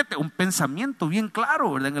digo, métete. Un pensamiento bien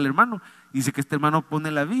claro, ¿verdad? En el hermano. Dice que este hermano pone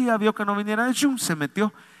la vía, vio que no viniera de Shum, se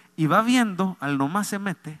metió y va viendo, al nomás se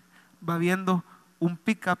mete, va viendo un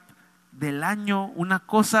pickup del año, una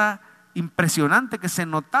cosa impresionante que se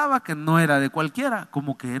notaba que no era de cualquiera,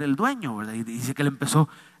 como que era el dueño, ¿verdad? Y dice que le empezó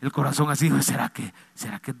el corazón así, dijo, ¿será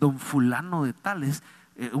que don fulano de tales?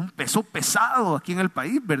 Un peso pesado aquí en el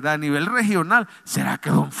país, ¿verdad? A nivel regional. ¿Será que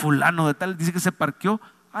don fulano de tal? Dice que se parqueó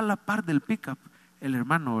a la par del pickup el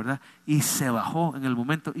hermano, ¿verdad? Y se bajó en el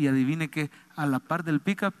momento y adivine que a la par del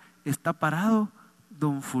pickup está parado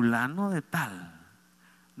don fulano de tal.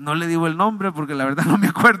 No le digo el nombre porque la verdad no me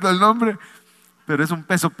acuerdo el nombre, pero es un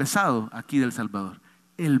peso pesado aquí de El Salvador.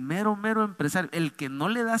 El mero empresario, el que no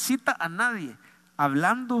le da cita a nadie,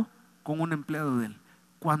 hablando con un empleado de él.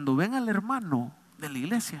 Cuando ven al hermano de la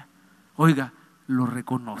iglesia, oiga, lo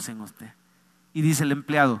reconocen usted. Y dice el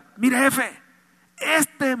empleado, mire jefe,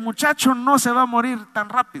 este muchacho no se va a morir tan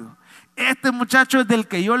rápido. Este muchacho es del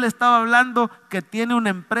que yo le estaba hablando, que tiene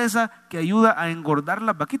una empresa que ayuda a engordar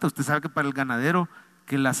las vaquitas. Usted sabe que para el ganadero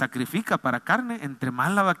que la sacrifica para carne, entre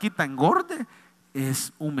más la vaquita engorde,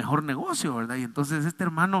 es un mejor negocio, ¿verdad? Y entonces este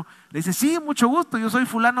hermano le dice, sí, mucho gusto, yo soy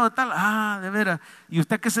fulano de tal. Ah, de veras. ¿Y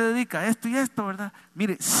usted a qué se dedica? Esto y esto, ¿verdad?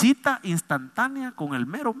 Mire, cita instantánea con el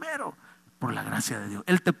mero, por la gracia de Dios.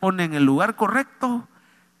 Él te pone en el lugar correcto,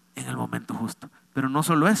 en el momento justo. Pero no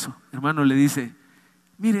solo eso, hermano, le dice,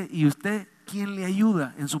 mire, ¿y usted quién le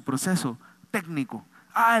ayuda en su proceso técnico?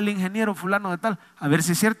 El ingeniero fulano de tal, a ver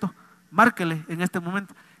si es cierto, márquele en este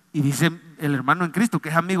momento. Y dice el hermano en Cristo, que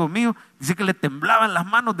es amigo mío, dice que le temblaban las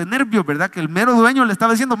manos de nervios, ¿verdad? Que el mero dueño le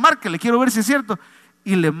estaba diciendo, márquele, quiero ver si es cierto.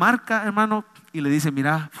 Y le marca, hermano, y le dice,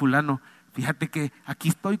 mira, fulano, fíjate que aquí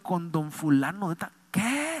estoy con don fulano de tal.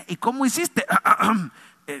 ¿Qué? ¿Y cómo hiciste?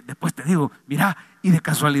 Después te digo, mira, y de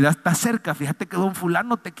casualidad está cerca, fíjate que don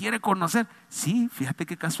fulano te quiere conocer. Sí, fíjate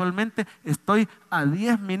que casualmente estoy a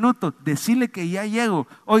 10 minutos, decirle que ya llego.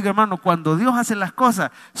 Oiga, hermano, cuando Dios hace las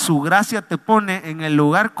cosas, su gracia te pone en el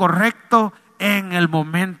lugar correcto, en el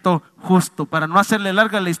momento justo. Para no hacerle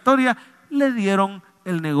larga la historia, le dieron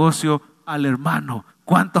el negocio al hermano.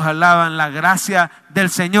 ¿Cuántos alaban la gracia del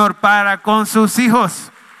Señor para con sus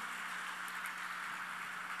hijos?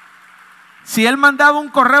 Si él mandaba un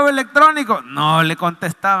correo electrónico, no le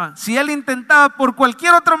contestaban. Si él intentaba por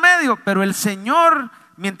cualquier otro medio, pero el Señor,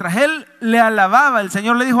 mientras él le alababa, el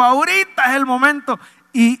Señor le dijo, ahorita es el momento.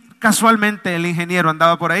 Y casualmente el ingeniero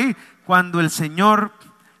andaba por ahí. Cuando el Señor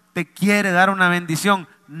te quiere dar una bendición,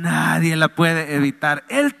 nadie la puede evitar.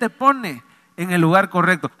 Él te pone en el lugar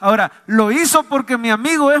correcto. Ahora, ¿lo hizo porque mi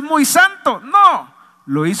amigo es muy santo? No,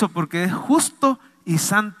 lo hizo porque es justo y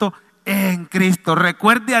santo en Cristo.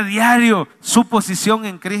 Recuerde a diario su posición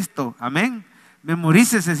en Cristo. Amén.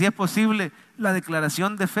 Memorícese, si es posible, la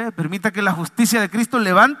declaración de fe. Permita que la justicia de Cristo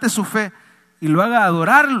levante su fe y lo haga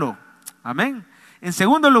adorarlo. Amén. En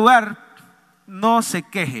segundo lugar, no se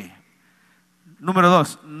queje. Número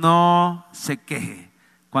 2, no se queje.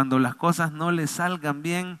 Cuando las cosas no le salgan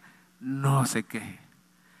bien, no se queje.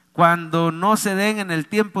 Cuando no se den en el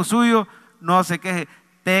tiempo suyo, no se queje.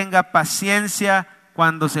 Tenga paciencia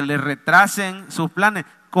cuando se le retrasen sus planes.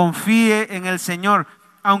 Confíe en el Señor.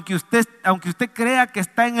 Aunque usted crea que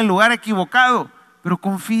está en el lugar equivocado, pero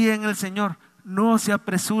confíe en el Señor. No se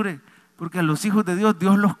apresure, porque a los hijos de Dios,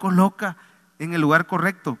 Dios los coloca en el lugar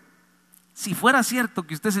correcto. Si fuera cierto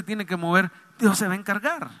que usted se tiene que mover, Dios se va a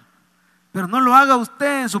encargar. Pero no lo haga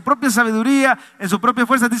usted en su propia sabiduría, en su propia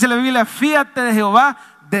fuerza. Dice la Biblia, fíate de Jehová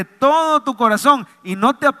de todo tu corazón y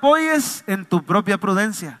no te apoyes en tu propia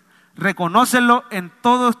prudencia. Reconócelo en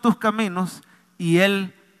todos tus caminos y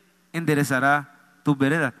Él enderezará tus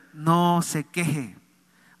veredas. No se queje.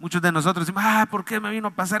 Muchos de nosotros decimos, ¿por qué me vino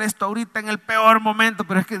a pasar esto ahorita en el peor momento?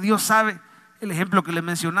 Pero es que Dios sabe. El ejemplo que le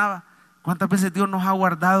mencionaba, ¿cuántas veces Dios nos ha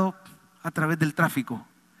guardado a través del tráfico?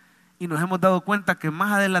 Y nos hemos dado cuenta que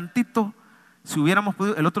más adelantito, si hubiéramos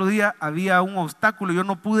podido, el otro día había un obstáculo, yo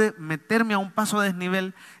no pude meterme a un paso de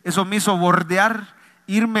desnivel, eso me hizo bordear,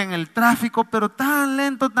 irme en el tráfico, pero tan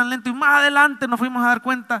lento, y más adelante nos fuimos a dar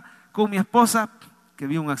cuenta con mi esposa que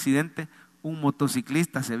había un accidente, un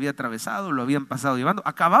motociclista se había atravesado, lo habían pasado llevando,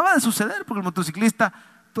 acababa de suceder porque el motociclista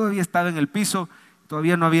todavía estaba en el piso,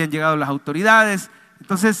 todavía no habían llegado las autoridades.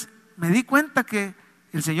 Entonces me di cuenta que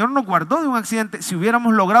el Señor nos guardó de un accidente. Si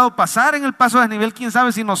hubiéramos logrado pasar en el paso de desnivel, quién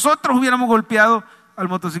sabe si nosotros hubiéramos golpeado al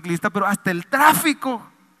motociclista, pero hasta el tráfico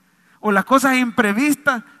o las cosas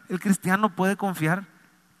imprevistas, el cristiano puede confiar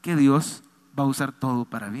que Dios va a usar todo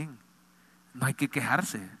para bien. No hay que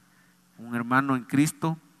quejarse. Un hermano en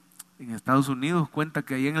Cristo en Estados Unidos cuenta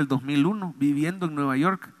que ahí en el 2001, viviendo en Nueva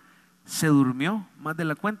York, se durmió más de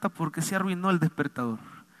la cuenta porque se arruinó el despertador.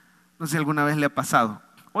 No sé si alguna vez le ha pasado.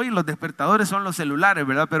 Hoy los despertadores son los celulares,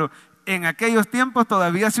 ¿verdad? Pero en aquellos tiempos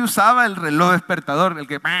todavía se usaba el reloj despertador, el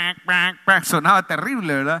que sonaba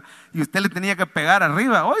terrible, ¿verdad? Y usted le tenía que pegar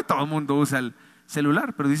arriba. Hoy todo el mundo usa el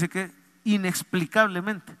celular, pero dice que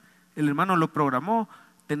inexplicablemente el hermano lo programó,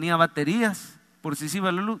 tenía baterías por si se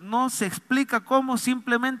iba la luz. No se explica cómo,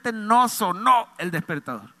 simplemente no sonó el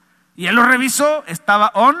despertador. Y él lo revisó,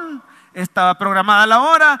 estaba on, estaba programada la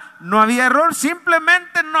hora, no había error,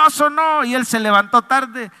 simplemente no sonó y él se levantó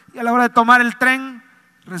tarde y a la hora de tomar el tren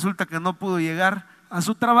resulta que no pudo llegar a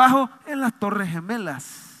su trabajo en las Torres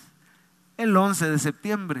Gemelas el 11 de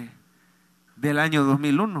septiembre del año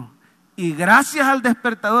 2001 y gracias al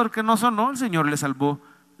despertador que no sonó el Señor le salvó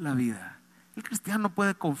la vida. El cristiano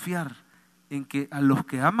puede confiar en que a los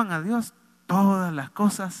que aman a Dios todas las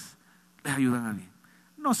cosas les ayudan a bien.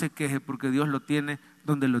 No se queje porque Dios lo tiene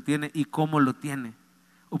donde lo tiene y cómo lo tiene,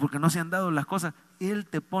 o porque no se han dado las cosas. Él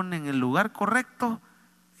te pone en el lugar correcto,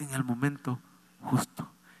 en el momento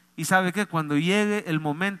justo. Y sabe que cuando llegue el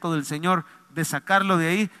momento del Señor de sacarlo de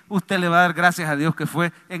ahí, usted le va a dar gracias a Dios que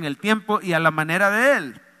fue en el tiempo y a la manera de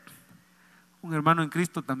Él. Un hermano en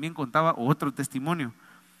Cristo también contaba otro testimonio.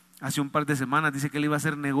 Hace un par de semanas dice que él iba a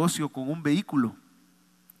hacer negocio con un vehículo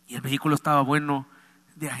y el vehículo estaba bueno,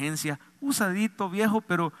 de agencia, usadito, viejo,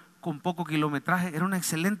 pero con poco kilometraje. Era una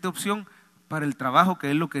excelente opción para el trabajo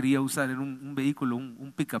que él lo quería usar. Era un vehículo,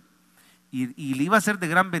 un pickup. Y le iba a ser de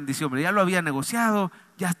gran bendición, pero ya lo había negociado,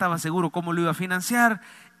 ya estaba seguro cómo lo iba a financiar.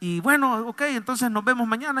 Y bueno, ok, entonces nos vemos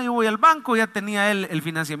mañana, yo voy al banco, ya tenía él el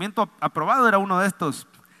financiamiento aprobado, era uno de estos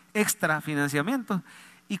extra financiamientos.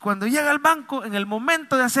 Y cuando llega al banco, en el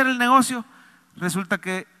momento de hacer el negocio, resulta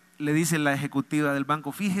que le dice la ejecutiva del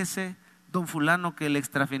banco: fíjese, don fulano, que el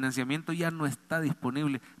extrafinanciamiento ya no está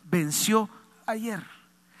disponible, venció ayer.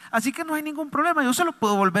 Así que no hay ningún problema, yo se lo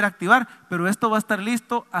puedo volver a activar, pero esto va a estar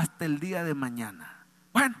listo hasta el día de mañana.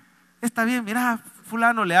 Bueno, está bien, mira,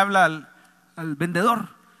 fulano, le habla al vendedor: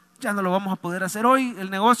 ya no lo vamos a poder hacer hoy el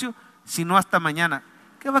negocio, sino hasta mañana.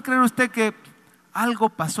 ¿Qué va a creer usted? Que algo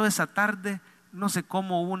pasó esa tarde, no sé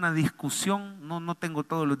cómo, hubo una discusión, no tengo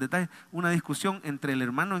todos los detalles, una discusión entre el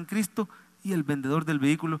hermano en Cristo y el vendedor del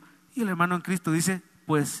vehículo. Y el hermano en Cristo dice: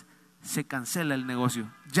 pues se cancela el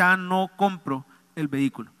negocio, ya no compro el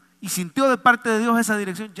vehículo. Y sintió de parte de Dios esa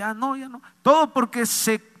dirección: ya no. Todo porque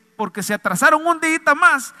se atrasaron un día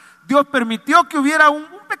más. Dios permitió que hubiera un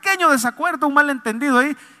pequeño desacuerdo, un malentendido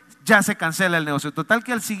ahí. Ya se cancela el negocio. Total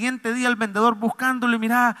que al siguiente día el vendedor, buscándole,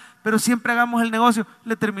 mira, pero siempre hagamos el negocio,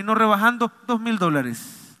 le terminó rebajando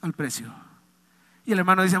 $2,000 al precio. Y el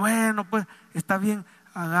hermano dice: bueno, pues está bien,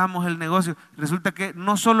 hagamos el negocio. Resulta que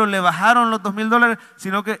no solo le bajaron los $2,000,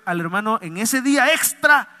 sino que al hermano en ese día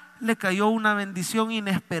extra le cayó una bendición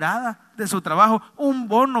inesperada de su trabajo, un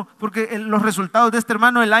bono, porque los resultados de este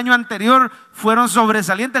hermano el año anterior fueron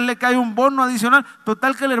sobresalientes. Le cae un bono adicional.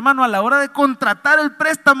 Total que el hermano, a la hora de contratar el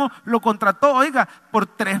préstamo, lo contrató, oiga, por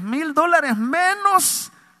 $3,000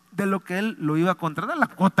 menos de lo que él lo iba a contratar. La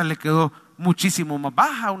cuota le quedó muchísimo más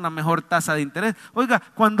baja, una mejor tasa de interés. Oiga,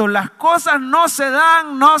 cuando las cosas no se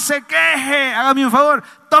dan, no se queje. Hágame un favor,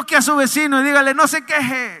 toque a su vecino y dígale: no se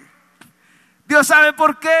queje, Dios sabe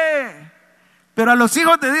por qué. Pero a los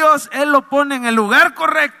hijos de Dios Él lo pone en el lugar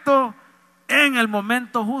correcto, en el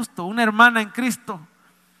momento justo. Una hermana en Cristo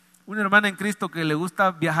que le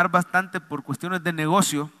gusta viajar bastante por cuestiones de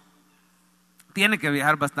negocio, tiene que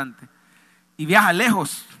viajar bastante y viaja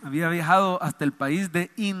lejos. Había viajado hasta el país de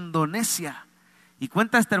Indonesia. Y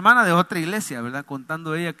cuenta esta hermana de otra iglesia, ¿verdad?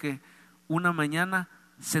 Contando ella que una mañana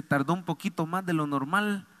se tardó un poquito más de lo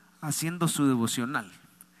normal haciendo su devocional.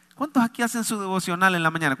 ¿Cuántos aquí hacen su devocional en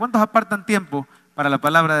la mañana? ¿Cuántos apartan tiempo para la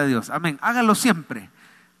palabra de Dios? Amén. Hágalo siempre.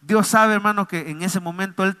 Dios sabe, hermano, que en ese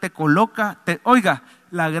momento Él te coloca. Oiga,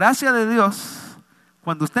 la gracia de Dios,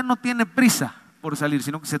 cuando usted no tiene prisa por salir,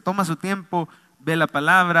 sino que se toma su tiempo, ve la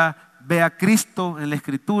palabra, ve a Cristo en la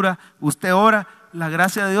Escritura, usted ora, la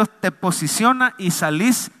gracia de Dios te posiciona y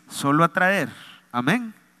salís solo a traer.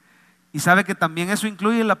 Amén. Y sabe que también eso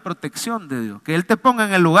incluye la protección de Dios. Que Él te ponga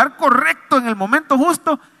en el lugar correcto, en el momento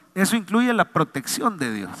justo, eso incluye la protección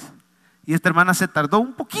de Dios. Y esta hermana se tardó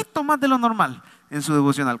un poquito más de lo normal en su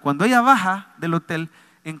devocional. Cuando ella baja del hotel,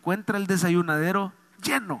 encuentra el desayunadero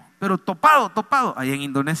lleno, pero topado, ahí en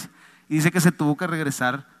Indonesia. Y dice que se tuvo que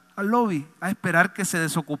regresar al lobby a esperar que se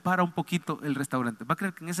desocupara un poquito el restaurante. Va a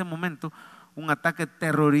creer que en ese momento un ataque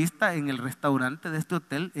terrorista en el restaurante de este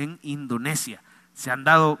hotel en Indonesia. Se han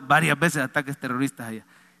dado varias veces ataques terroristas allá.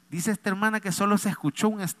 Dice esta hermana que solo se escuchó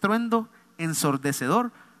un estruendo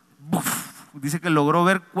ensordecedor. ¡Buf! Dice que logró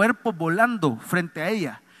ver cuerpos volando frente a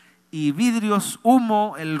ella y vidrios,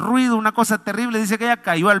 humo, el ruido, una cosa terrible. Dice que ella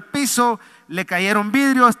cayó al piso, le cayeron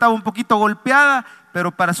vidrios, estaba un poquito golpeada,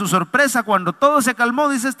 pero para su sorpresa, cuando todo se calmó,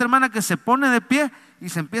 dice esta hermana que se pone de pie y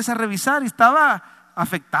se empieza a revisar y estaba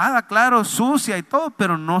afectada, claro, sucia y todo,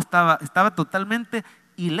 pero no estaba totalmente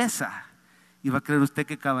ilesa. Y va a creer usted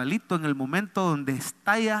que cabalito en el momento donde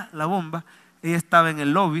estalla la bomba, ella estaba en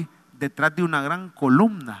el lobby detrás de una gran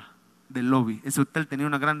columna del lobby. Ese hotel tenía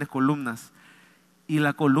unas grandes columnas y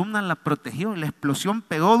la columna la protegió. La explosión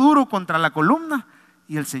pegó duro contra la columna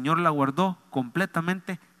y el Señor la guardó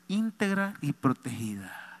completamente íntegra y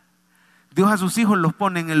protegida. Dios a sus hijos los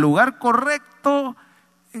pone en el lugar correcto,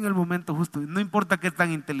 en el momento justo. No importa qué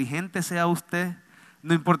tan inteligente sea usted,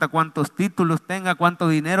 no importa cuántos títulos tenga, cuánto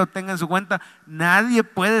dinero tenga en su cuenta, nadie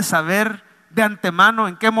puede saber de antemano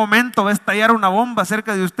en qué momento va a estallar una bomba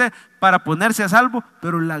cerca de usted para ponerse a salvo,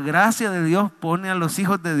 pero la gracia de Dios pone a los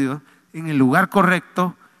hijos de Dios en el lugar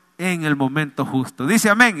correcto, en el momento justo. Dice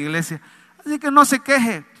amén, iglesia. Así que no se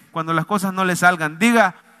queje cuando las cosas no le salgan.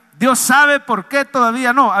 Diga: Dios sabe por qué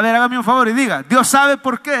todavía no. A ver, hágame un favor y diga: Dios sabe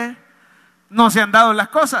por qué no se han dado las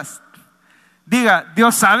cosas. Diga: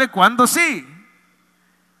 Dios sabe cuándo sí.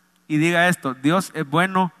 Y diga esto: Dios es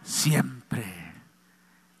bueno siempre.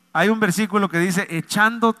 Hay un versículo que dice: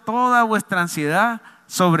 echando toda vuestra ansiedad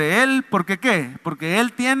sobre Él. ¿Por qué qué? Porque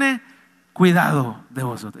Él tiene cuidado de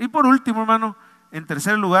vosotros. Y por último, hermano, en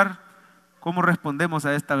tercer lugar, ¿cómo respondemos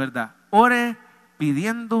a esta verdad? Ore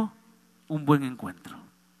pidiendo un buen encuentro.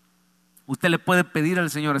 Usted le puede pedir al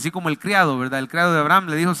Señor, así como el criado, ¿verdad? El criado de Abraham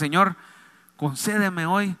le dijo: Señor, concédeme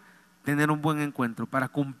hoy tener un buen encuentro para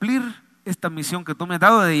cumplir esta misión que tú me has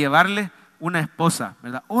dado de llevarle una esposa,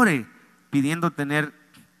 ¿verdad? Ore pidiendo tener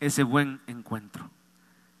ese buen encuentro.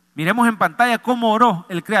 Miremos en pantalla cómo oró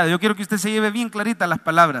el criado. Yo quiero que usted se lleve bien claritas las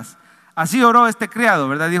palabras. Así oró este criado,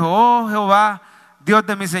 ¿verdad? Dijo: oh Jehová, Dios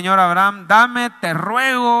de mi señor Abraham, te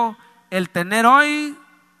ruego el tener hoy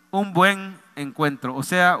un buen encuentro, o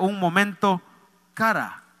sea, un momento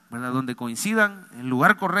cara, ¿verdad? Donde coincidan el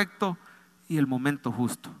lugar correcto y el momento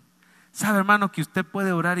justo. ¿Sabe, hermano, que usted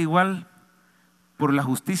puede orar igual por la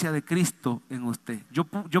justicia de Cristo en usted?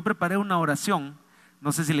 Yo preparé una oración,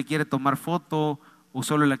 no sé si le quiere tomar foto o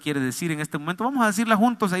solo la quiere decir en este momento. Vamos a decirla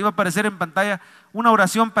juntos, ahí va a aparecer en pantalla una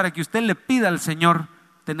oración para que usted le pida al Señor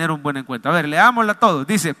tener un buen encuentro. A ver, leámosla todos.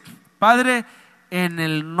 Dice: Padre, en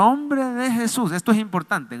el nombre de Jesús, esto es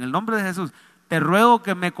importante, en el nombre de Jesús, te ruego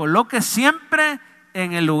que me coloques siempre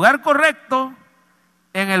en el lugar correcto,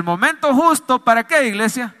 en el momento justo. ¿Para qué,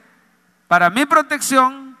 iglesia? Para mi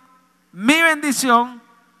protección, mi bendición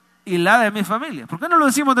y la de mi familia. ¿Por qué no lo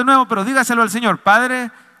decimos de nuevo? Pero dígaselo al Señor.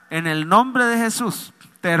 Padre, en el nombre de Jesús,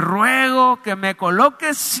 te ruego que me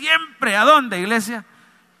coloques siempre, ¿a dónde, iglesia?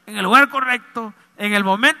 En el lugar correcto, en el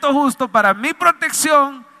momento justo, para mi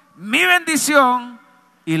protección, mi bendición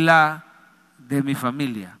y la de mi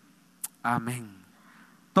familia. Amén.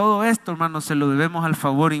 Todo esto, hermanos, se lo debemos al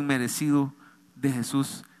favor inmerecido de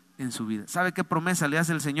Jesús en su vida. ¿Sabe qué promesa le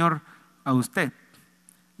hace el Señor a usted?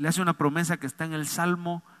 Le hace una promesa que está en el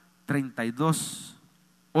Salmo 32,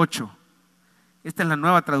 8. Esta es la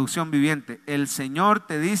Nueva Traducción Viviente. El Señor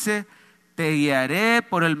te dice: te guiaré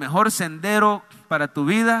por el mejor sendero para tu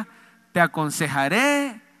vida, te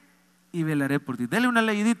aconsejaré y velaré por ti. Dele una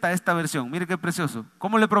leidita a esta versión, mire qué precioso.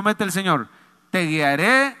 ¿Cómo le promete el Señor? Te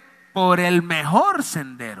guiaré por el mejor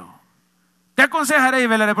sendero, te aconsejaré y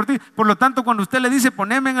velaré por ti. Por lo tanto, cuando usted le dice: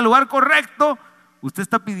 poneme en el lugar correcto, usted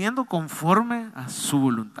está pidiendo conforme a su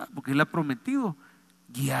voluntad, porque Él ha prometido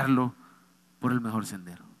guiarlo por el mejor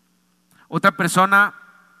sendero. Otra persona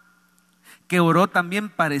que oró también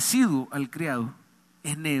parecido al criado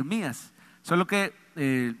es Nehemías, solo que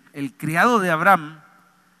el criado de Abraham,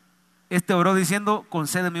 oró diciendo: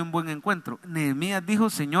 concédeme un buen encuentro. Nehemías dijo: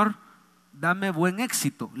 Señor, dame buen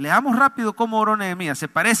éxito. Leamos rápido cómo oró Nehemías, se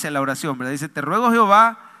parece a la oración, ¿verdad? Dice: te ruego,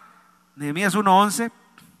 Jehová, Nehemías 1:11,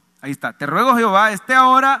 ahí está: te ruego, Jehová, esté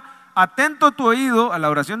ahora atento tu oído a la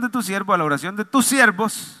oración de tu siervo, a la oración de tus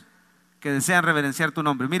siervos que desean reverenciar tu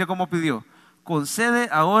nombre. Mire cómo pidió: concede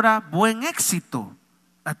ahora buen éxito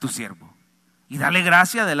a tu siervo y dale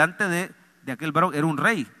gracia delante de aquel varón. Era un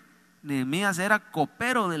rey. Nehemías era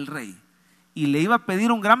copero del rey y le iba a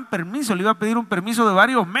pedir un gran permiso, le iba a pedir un permiso de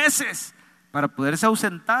varios meses para poderse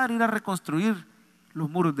ausentar, ir a reconstruir los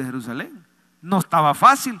muros de Jerusalén. No estaba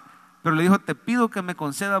fácil, pero le dijo: te pido que me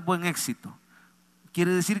concedas buen éxito.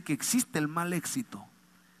 Quiere decir que existe el mal éxito,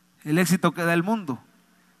 el éxito que da el mundo.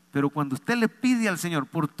 Pero cuando usted le pide al Señor: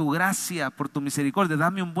 por tu gracia, por tu misericordia,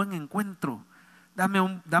 dame un buen encuentro,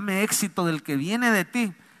 dame éxito del que viene de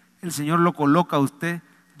ti, el Señor lo coloca a usted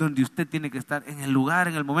donde usted tiene que estar, en el lugar,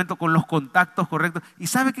 en el momento, con los contactos correctos. ¿Y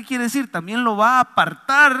sabe qué quiere decir? También lo va a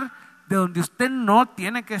apartar de donde usted no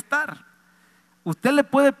tiene que estar. Usted le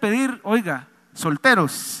puede pedir, oiga,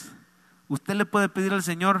 solteros, usted le puede pedir al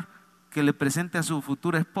Señor que le presente a su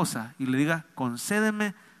futura esposa y le diga: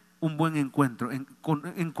 concédeme un buen encuentro,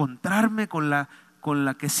 encontrarme con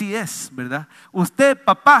la que sí es, ¿verdad? Usted,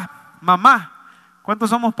 papá, mamá, ¿cuántos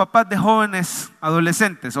somos papás de jóvenes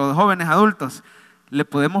adolescentes o de jóvenes adultos? Le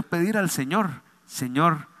podemos pedir al Señor: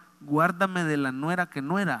 Señor, guárdame de la nuera que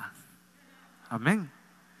no era. Amén.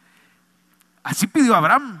 Así pidió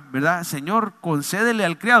Abraham, ¿verdad? Señor, concédele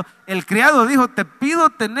al criado. El criado dijo: te pido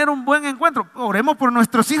tener un buen encuentro. Oremos por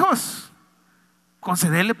nuestros hijos.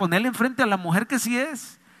 Concédele, ponerle enfrente a la mujer que sí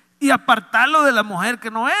es y apartarlo de la mujer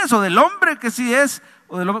que no es, o del hombre que sí es,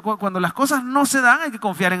 o del hombre. Cuando las cosas no se dan, hay que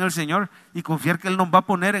confiar en el Señor y confiar que Él nos va a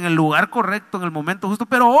poner en el lugar correcto, en el momento justo.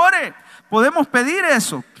 Pero ore, podemos pedir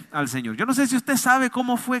eso al Señor. Yo no sé si usted sabe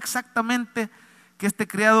cómo fue exactamente que este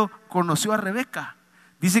criado conoció a Rebeca.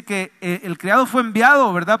 Dice que el criado fue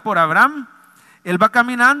enviado, ¿verdad?, por Abraham. Él va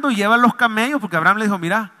caminando y lleva los camellos, porque Abraham le dijo: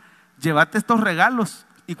 mira, llévate estos regalos,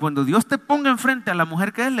 y cuando Dios te ponga enfrente a la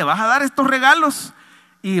mujer que es, le vas a dar estos regalos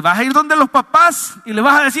y vas a ir donde los papás y le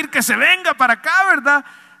vas a decir que se venga para acá, ¿verdad?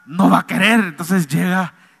 No va a querer. Entonces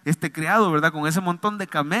llega este criado, ¿verdad?, con ese montón de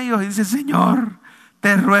camellos y dice: Señor,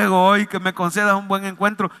 te ruego hoy que me concedas un buen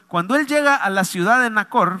encuentro. Cuando él llega a la ciudad de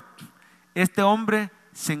Nacor, este hombre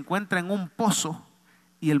se encuentra en un pozo,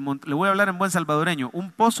 y le voy a hablar en buen salvadoreño,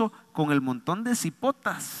 un pozo con el montón de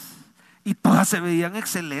cipotas. Y todas se veían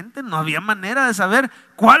excelentes, no había manera de saber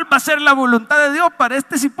cuál va a ser la voluntad de Dios para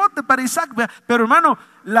este cipote, para Isaac. Pero hermano,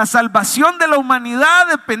 la salvación de la humanidad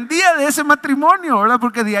dependía de ese matrimonio, ¿verdad?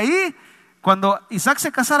 Porque de ahí, cuando Isaac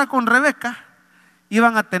se casara con Rebeca,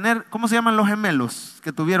 iban a tener, ¿cómo se llaman los gemelos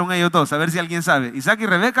que tuvieron ellos dos? A ver si alguien sabe. Isaac y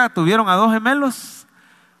Rebeca tuvieron a dos gemelos,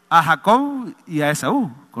 a Jacob y a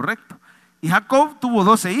Esaú, correcto. Y Jacob tuvo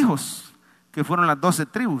 12 hijos, que fueron las 12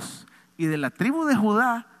 tribus. Y de la tribu de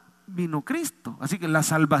Judá vino Cristo. Así que la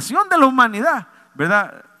salvación de la humanidad,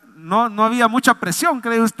 ¿verdad? No había mucha presión,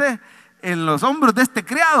 cree usted, en los hombros de este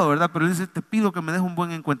criado, ¿verdad? Pero él dice, te pido que me des un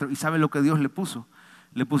buen encuentro. ¿Y sabe lo que Dios le puso?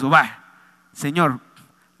 Le puso, va, Señor,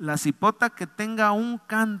 la cipota que tenga un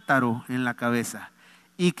cántaro en la cabeza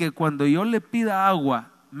y que cuando yo le pida agua,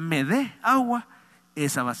 me dé agua,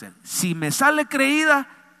 esa va a ser. Si me sale creída,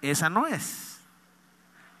 esa no es.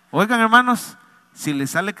 Oigan, hermanos, si le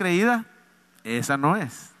sale creída, esa no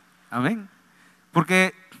es. Amén.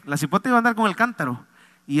 Porque la cipota iba a andar con el cántaro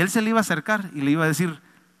y él se le iba a acercar y le iba a decir,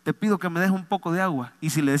 te pido que me des un poco de agua. Y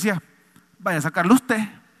si le decía, vaya a sacarlo usted.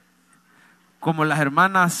 Como las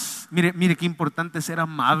hermanas, mire qué importante es ser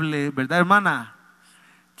amable, ¿verdad, hermana?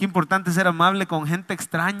 Qué importante es ser amable con gente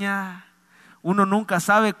extraña. Uno nunca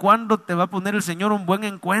sabe cuándo te va a poner el Señor un buen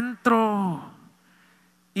encuentro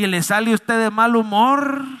y le sale usted de mal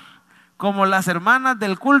humor, como las hermanas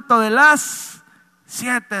del culto de las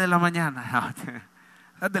 7 de la mañana.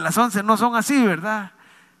 Las de las 11 no son así, ¿verdad?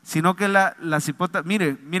 Sino que la cipota,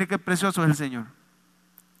 mire qué precioso es el Señor.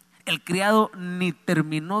 El criado ni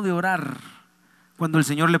terminó de orar cuando el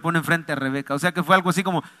Señor le pone enfrente a Rebeca. O sea que fue algo así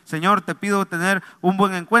como, Señor, te pido tener un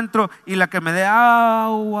buen encuentro y la que me dé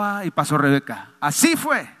agua. Y pasó Rebeca. Así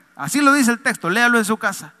fue, así lo dice el texto, léalo en su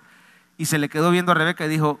casa. Y se le quedó viendo a Rebeca y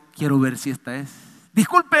dijo, quiero ver si esta es.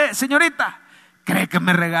 Disculpe, señorita, ¿cree que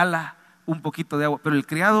me regala un poquito de agua? Pero el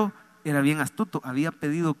criado era bien astuto, había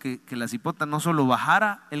pedido que la cipota no solo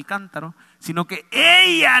bajara el cántaro, sino que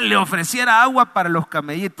ella le ofreciera agua para los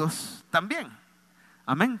camellitos también.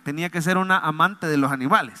 Amén, tenía que ser una amante de los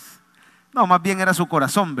animales. No, más bien era su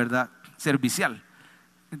corazón, ¿verdad? Servicial.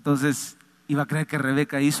 Entonces iba a creer que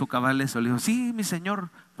Rebeca hizo cabal eso. Le dijo, sí, mi señor,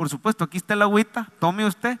 por supuesto, aquí está el agüita, tome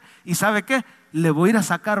usted. ¿Y sabe qué? Le voy a ir a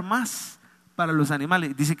sacar más para los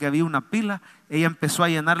animales. Dice que había una pila, ella empezó a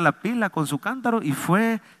llenar la pila con su cántaro y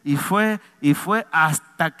fue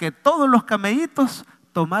hasta que todos los camellitos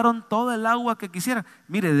tomaron todo el agua que quisieran.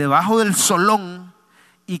 Mire, debajo del solón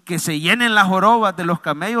y que se llenen las jorobas de los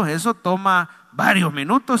camellos, eso toma varios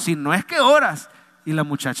minutos, si no es que horas. Y la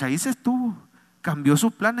muchacha ahí se estuvo, cambió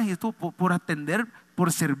sus planes y estuvo por atender,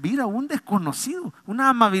 por servir a un desconocido, una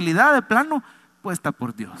amabilidad de plano puesta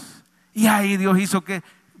por Dios. Y ahí Dios hizo que,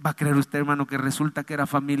 va a creer usted, hermano, que resulta que era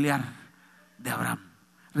familiar de Abraham.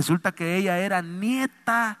 Resulta que ella era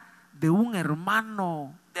nieta de un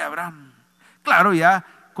hermano de Abraham. Claro, ya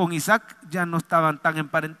con Isaac ya no estaban tan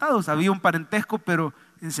emparentados, había un parentesco, pero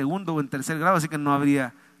en segundo o en tercer grado, así que no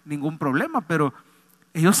habría ningún problema, pero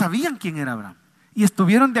ellos sabían quién era Abraham. Y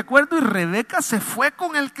estuvieron de acuerdo y Rebeca se fue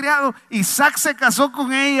con el criado, Isaac se casó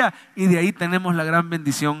con ella y de ahí tenemos la gran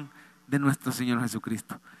bendición de nuestro Señor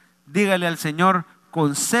Jesucristo. Dígale al Señor,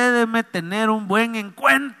 concédeme tener un buen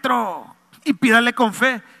encuentro y pídale con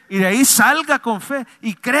fe y de ahí salga con fe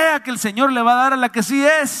y crea que el Señor le va a dar a la que sí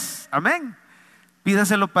es. Amén.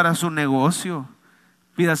 Pídaselo para su negocio,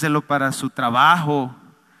 pídaselo para su trabajo.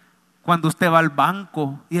 Cuando usted va al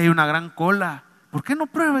banco y hay una gran cola, ¿por qué no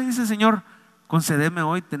prueba? Y dice, Señor, concédeme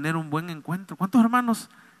hoy tener un buen encuentro. ¿Cuántos hermanos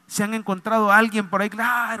se han encontrado a alguien por ahí?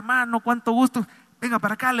 Hermano, cuánto gusto, venga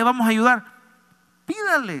para acá, le vamos a ayudar.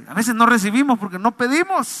 Pídale. A veces no recibimos porque no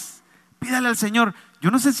pedimos. Pídale al Señor. Yo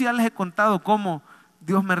no sé si ya les he contado cómo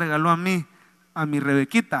Dios me regaló a mí, a mi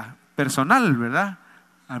Rebequita personal, ¿verdad?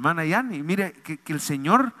 A hermana Yani. Mire, que el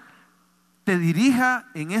Señor te dirija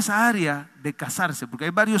en esa área de casarse, porque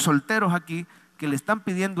hay varios solteros aquí que le están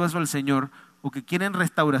pidiendo eso al Señor o que quieren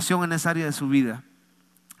restauración en esa área de su vida.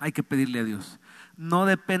 Hay que pedirle a Dios. No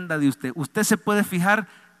dependa de usted. Usted se puede fijar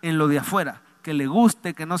en lo de afuera, que le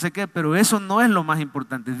guste, que no sé qué, pero eso no es lo más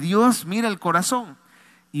importante. Dios mira el corazón.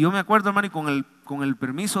 Y yo me acuerdo, hermano, y con el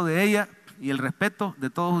permiso de ella y el respeto de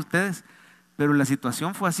todos ustedes, pero la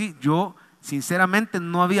situación fue así. Yo sinceramente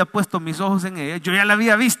no había puesto mis ojos en ella. Yo ya la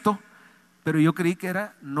había visto, pero yo creí que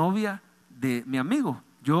era novia de mi amigo.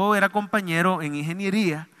 Yo era compañero en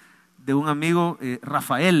ingeniería de un amigo,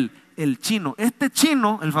 Rafael, el chino. Este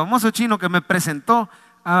chino, el famoso chino que me presentó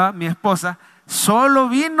a mi esposa, Solo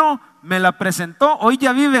vino, me la presentó, hoy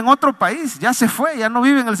ya vive en otro país, ya se fue, ya no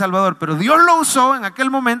vive en El Salvador, pero Dios lo usó en aquel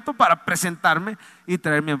momento para presentarme y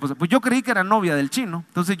traerme a mi esposa. Pues yo creí que era novia del chino,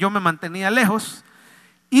 entonces yo me mantenía lejos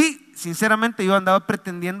y sinceramente yo andaba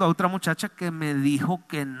pretendiendo a otra muchacha que me dijo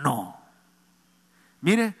que no.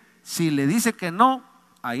 Mire, si le dice que no,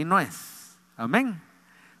 ahí no es. Amén.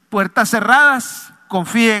 Puertas cerradas,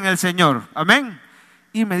 confíe en el Señor. Amén.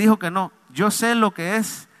 Y me dijo que no. Yo sé lo que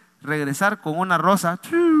es regresar con una rosa,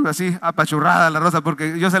 así apachurrada la rosa,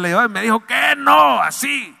 porque yo se la llevaba y me dijo que no,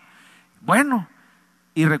 así. Bueno,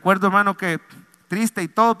 y recuerdo, hermano, que triste y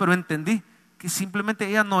todo, pero entendí que simplemente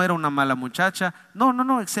ella no era una mala muchacha.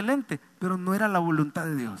 No, excelente, pero no era la voluntad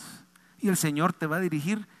de Dios. Y el Señor te va a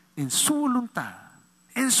dirigir en su voluntad,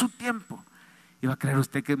 en su tiempo. Y va a creer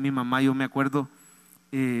usted que mi mamá, yo me acuerdo,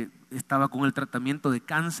 estaba con el tratamiento de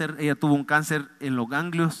cáncer. Ella tuvo un cáncer en los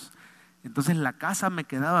ganglios. Entonces la casa me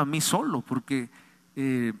quedaba a mí solo, porque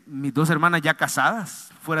mis dos hermanas ya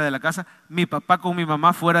casadas, fuera de la casa, mi papá con mi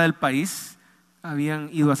mamá fuera del país, habían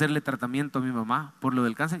ido a hacerle tratamiento a mi mamá por lo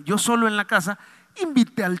del cáncer. Yo solo en la casa,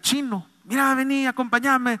 invité al chino, mira, vení,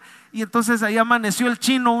 acompáñame. Y entonces ahí amaneció el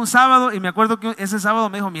chino un sábado, y me acuerdo que ese sábado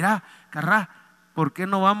me dijo, mira, Carrá, ¿por qué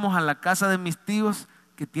no vamos a la casa de mis tíos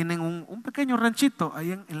que tienen un pequeño ranchito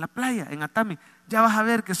ahí en la playa, en Atami? Ya vas a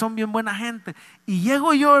ver que son bien buena gente. Y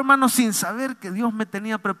llego yo, hermano, sin saber que Dios me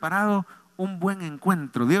tenía preparado un buen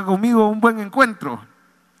encuentro. Diga conmigo, un buen encuentro.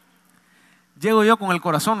 Llego yo con el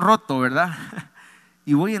corazón roto, ¿verdad?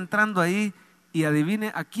 Y voy entrando ahí y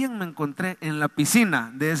adivine a quién me encontré en la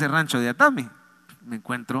piscina de ese rancho de Atami. Me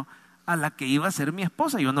encuentro a la que iba a ser mi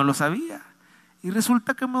esposa, yo no lo sabía. Y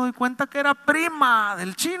resulta que me doy cuenta que era prima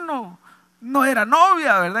del chino, no era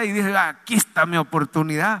novia, ¿verdad? Y dije, aquí está mi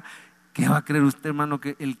oportunidad. ¿Qué va a creer usted, hermano?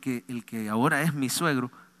 Que el que ahora es mi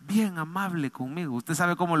suegro, bien amable conmigo. Usted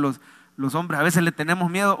sabe cómo los hombres a veces le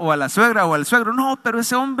tenemos miedo o a la suegra o al suegro. No, pero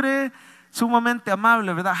ese hombre sumamente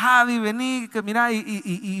amable, ¿verdad? Javi, vení, que mira,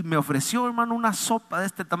 y me ofreció, hermano, una sopa de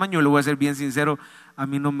este tamaño. Yo le voy a ser bien sincero, a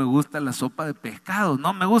mí no me gusta la sopa de pescado,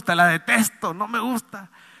 no me gusta, la detesto, no me gusta.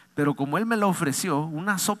 Pero como él me la ofreció,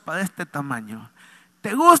 una sopa de este tamaño.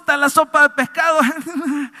 ¿Te gusta la sopa de pescado?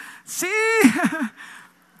 Sí,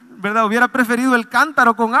 ¿verdad? Hubiera preferido el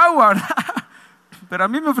cántaro con agua, ¿verdad? Pero a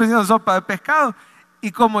mí me ofrecieron sopa de pescado.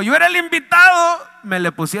 Y como yo era el invitado, me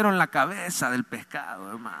le pusieron la cabeza del pescado,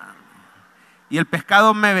 hermano. Y el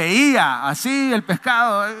pescado me veía así, el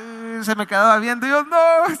pescado se me quedaba viendo. Y yo,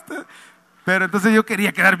 no. Pero entonces yo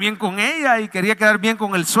quería quedar bien con ella y quería quedar bien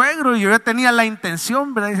con el suegro. Y yo ya tenía la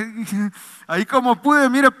intención, ¿verdad? Ahí como pude,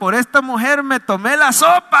 mire, por esta mujer me tomé la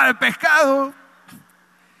sopa de pescado.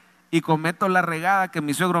 Y cometo la regada que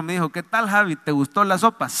mi suegro me dijo, ¿qué tal, Javi? ¿Te gustó la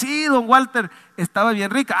sopa? Sí, don Walter, estaba bien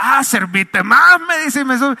rica. Servite más, me dice.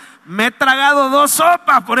 Me he tragado 2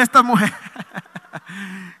 sopas por esta mujer.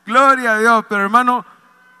 Gloria a Dios. Pero hermano,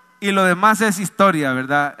 y lo demás es historia,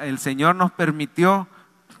 ¿verdad? El Señor nos permitió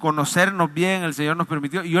conocernos bien, el Señor nos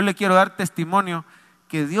permitió. Y yo le quiero dar testimonio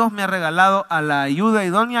que Dios me ha regalado a la ayuda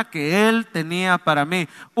idónea que Él tenía para mí.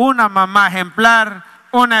 Una mamá ejemplar,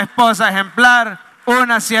 una esposa ejemplar,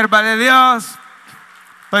 una sierva de Dios.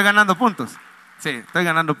 Estoy ganando puntos. Sí, estoy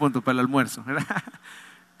ganando puntos para el almuerzo, ¿verdad?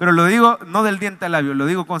 Pero lo digo no del diente al labio, lo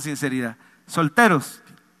digo con sinceridad. Solteros,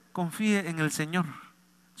 confíe en el Señor.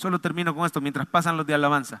 Solo termino con esto mientras pasan los de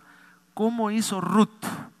alabanza. ¿Cómo hizo Ruth?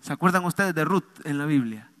 ¿Se acuerdan ustedes de Ruth en la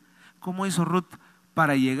Biblia? ¿Cómo hizo Ruth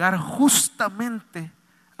para llegar justamente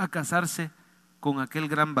a casarse con aquel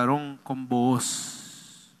gran varón, con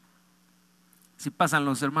Booz? Si pasan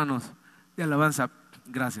los hermanos de alabanza,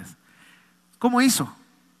 gracias. ¿Cómo hizo?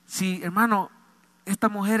 Si, hermano, esta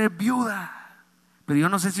mujer es viuda, pero yo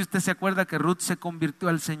no sé si usted se acuerda que Ruth se convirtió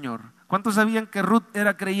al Señor. ¿Cuántos sabían que Ruth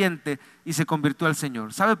era creyente y se convirtió al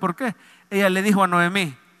Señor? ¿Sabe por qué? Ella le dijo a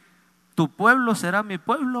Noemí, tu pueblo será mi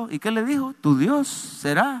pueblo. ¿Y qué le dijo? Tu Dios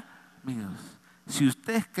será mi Dios. Si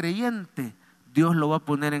usted es creyente, Dios lo va a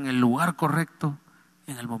poner en el lugar correcto,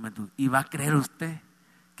 en el momento. Y va a creer usted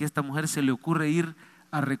que a esta mujer se le ocurre ir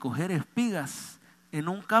a recoger espigas en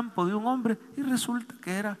un campo de un hombre y resulta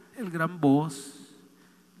que era el gran Booz,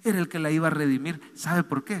 era el que la iba a redimir. ¿Sabe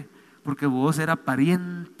por qué? Porque Booz era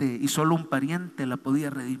pariente y solo un pariente la podía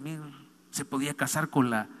redimir. Se podía casar con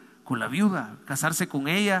la viuda, casarse con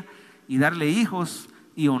ella y darle hijos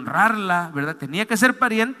y honrarla, ¿verdad? Tenía que ser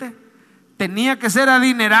pariente, tenía que ser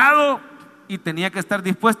adinerado y tenía que estar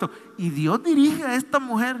dispuesto. Y Dios dirige a esta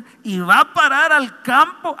mujer y va a parar al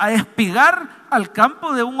campo, a espigar al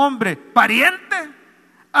campo de un hombre pariente,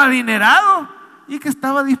 adinerado y que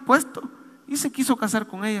estaba dispuesto y se quiso casar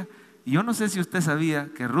con ella. Y yo no sé si usted sabía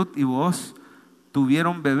que Ruth y Booz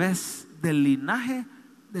tuvieron bebés del linaje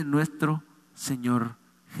de nuestro Señor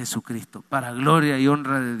Jesucristo, para gloria y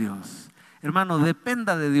honra de Dios. Hermano,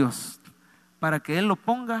 dependa de Dios para que Él lo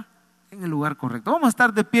ponga en el lugar correcto. Vamos a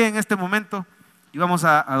estar de pie en este momento y vamos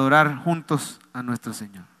a adorar juntos a nuestro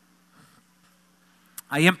Señor.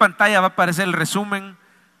 Ahí en pantalla va a aparecer el resumen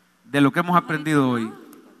de lo que hemos aprendido hoy.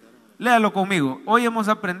 Léalo conmigo. Hoy hemos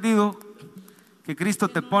aprendido que Cristo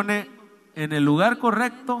te pone en el lugar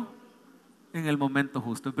correcto, en el momento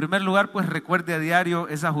justo. En primer lugar, pues recuerde a diario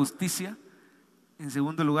esa justicia. En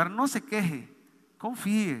segundo lugar, no se queje,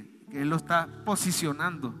 confíe que Él lo está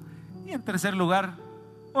posicionando. Y en tercer lugar,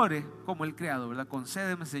 ore como el Creador, ¿verdad?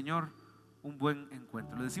 Concédeme, Señor, un buen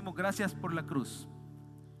encuentro. Le decimos gracias por la cruz.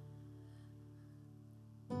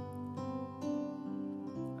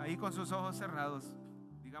 Ahí con sus ojos cerrados,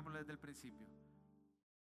 digámoslo desde el principio.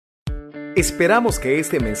 Esperamos que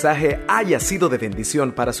este mensaje haya sido de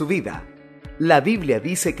bendición para su vida. La Biblia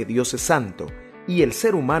dice que Dios es santo y el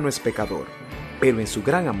ser humano es pecador, pero en su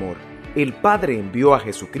gran amor, el Padre envió a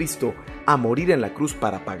Jesucristo a morir en la cruz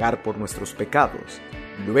para pagar por nuestros pecados.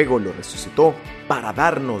 Luego lo resucitó para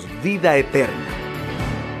darnos vida eterna.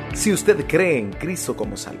 Si usted cree en Cristo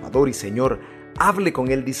como Salvador y Señor, hable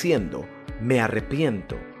con Él diciendo: me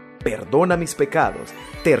arrepiento, perdona mis pecados,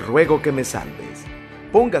 te ruego que me salves.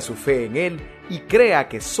 Ponga su fe en Él y crea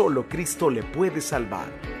que solo Cristo le puede salvar.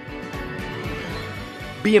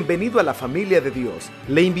 Bienvenido a la familia de Dios.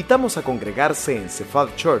 Le invitamos a congregarse en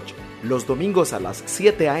Cephal Church los domingos a las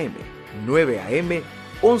 7 a.m., 9 a.m.,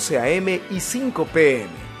 11 a.m. y 5 p.m.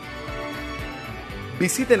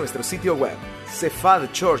 Visite nuestro sitio web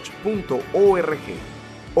cephadchurch.org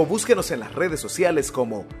o búsquenos en las redes sociales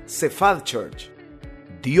como Cephal Church.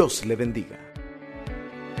 Dios le bendiga.